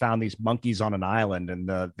where they found these monkeys on an island, and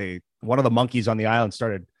one of the monkeys on the island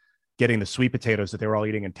started getting the sweet potatoes that they were all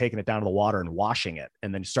eating and taking it down to the water and washing it,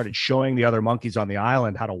 and then started showing the other monkeys on the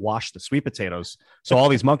island how to wash the sweet potatoes. So all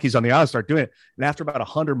these monkeys on the island start doing it, and after about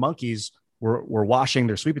 100 monkeys were washing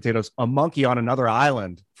their sweet potatoes, a monkey on another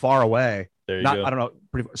island far away,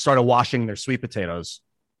 started washing their sweet potatoes.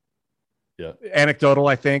 Yeah, anecdotal,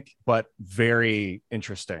 I think, but very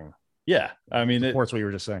interesting. Yeah, I mean, supports what you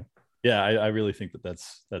were just saying. Yeah, I really think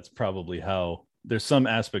that's probably how there's some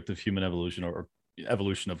aspect of human evolution or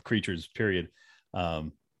evolution of creatures, period,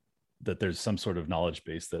 that there's some sort of knowledge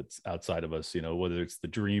base that's outside of us. Whether it's the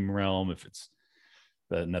dream realm, if it's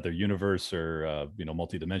another universe, or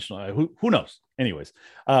multidimensional. Who knows? Anyways,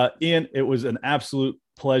 Ian, it was an absolute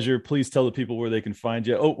pleasure. Please tell the people where they can find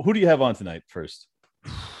you. Oh, who do you have on tonight first?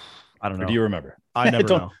 I don't know. Or do you remember? I never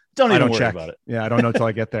know. Don't even worry about it. Yeah, I don't know until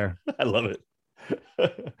I get there. I love it.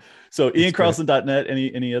 So IanCrossland.net,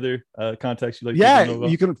 any other contacts you'd like to know about?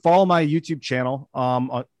 You can follow my YouTube channel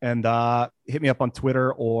and hit me up on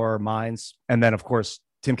Twitter or Minds. And then, of course,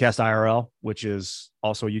 Timcast IRL, which is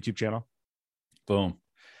also a YouTube channel. Boom.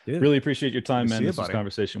 Dude, really appreciate your time, man. This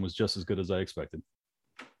conversation was just as good as I expected.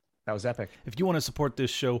 That was epic. If you want to support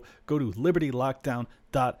this show, go to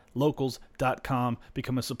libertylockdown.locals.com.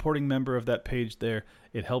 Become a supporting member of that page there.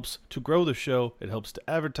 It helps to grow the show, it helps to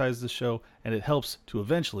advertise the show, and it helps to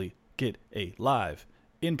eventually get a live,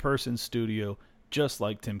 in-person studio, just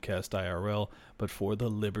like Timcast IRL, but for the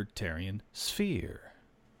libertarian sphere.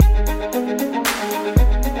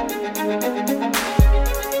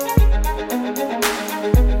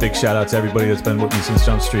 Big shout out to everybody that's been with me since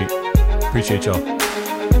Jump Street. Appreciate y'all.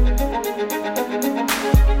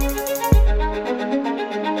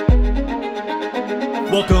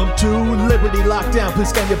 Welcome to Liberty Lockdown. Please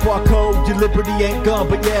scan your barcode. Your liberty ain't gone,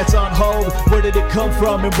 but yeah, it's on hold. Where did it come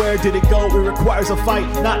from and where did it go? It requires a fight,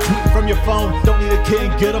 not tweeting from your phone. Don't need a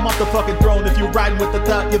king, get him off the fucking throne. If you're riding with the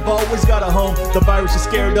thought, you've always got a home. The virus you're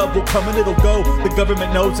scared of will come and it'll go. The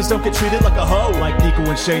government knows, just don't get treated like a hoe. Like Nico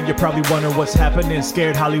and Shane, you're probably wondering what's happening.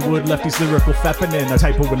 Scared Hollywood lefties lyrical fappening. A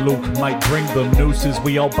typo with Luke might bring the nooses.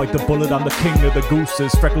 We all bite the bullet, I'm the king of the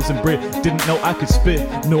gooses. Freckles and Brit didn't know I could spit.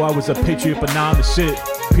 Knew I was a patriot, but now I'm the shit.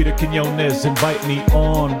 Peter Quinones, invite me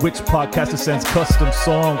on. Which podcaster sends custom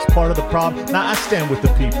songs? Part of the problem? Nah, I stand with the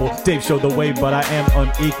people. Dave showed the way, but I am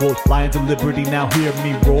unequal. Lions of Liberty, now hear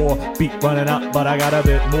me roar. Beat running up, but I got a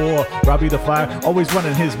bit more. Robbie the Fire, always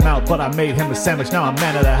running his mouth, but I made him a sandwich, now I'm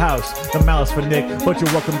man of the house. The malice for Nick, but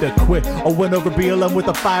you're welcome to quit. A win over BLM with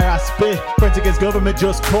the fire I spit. Friends against government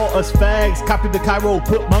just call us fags. Copied the Cairo,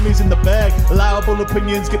 put mummies in the bag. Liable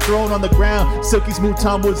opinions get thrown on the ground. Silky Smooth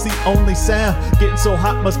Tom was the only sound. Getting so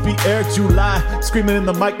hot must be Eric July. Screaming in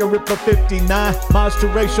the mic, a Ripper 59. Miles to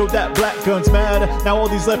ratio that black guns matter. Now all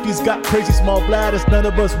these lefties got crazy small bladders. None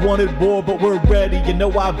of us wanted war, but we're ready. You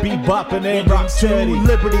know I be bopping and rock steady.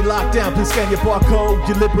 Liberty lockdown, please scan your barcode.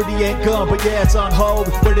 Your liberty ain't gone, but yeah, it's on hold.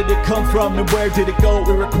 Where did it come from and where did it go?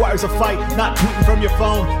 It requires a fight, not tweeting from your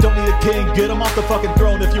phone. Don't need a king, get him off the fucking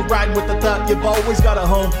throne. If you're riding with the thought, you've always got a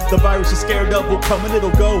home. The virus is scared of will come and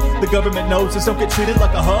it'll go. The government knows, just don't get treated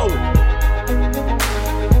like a hoe.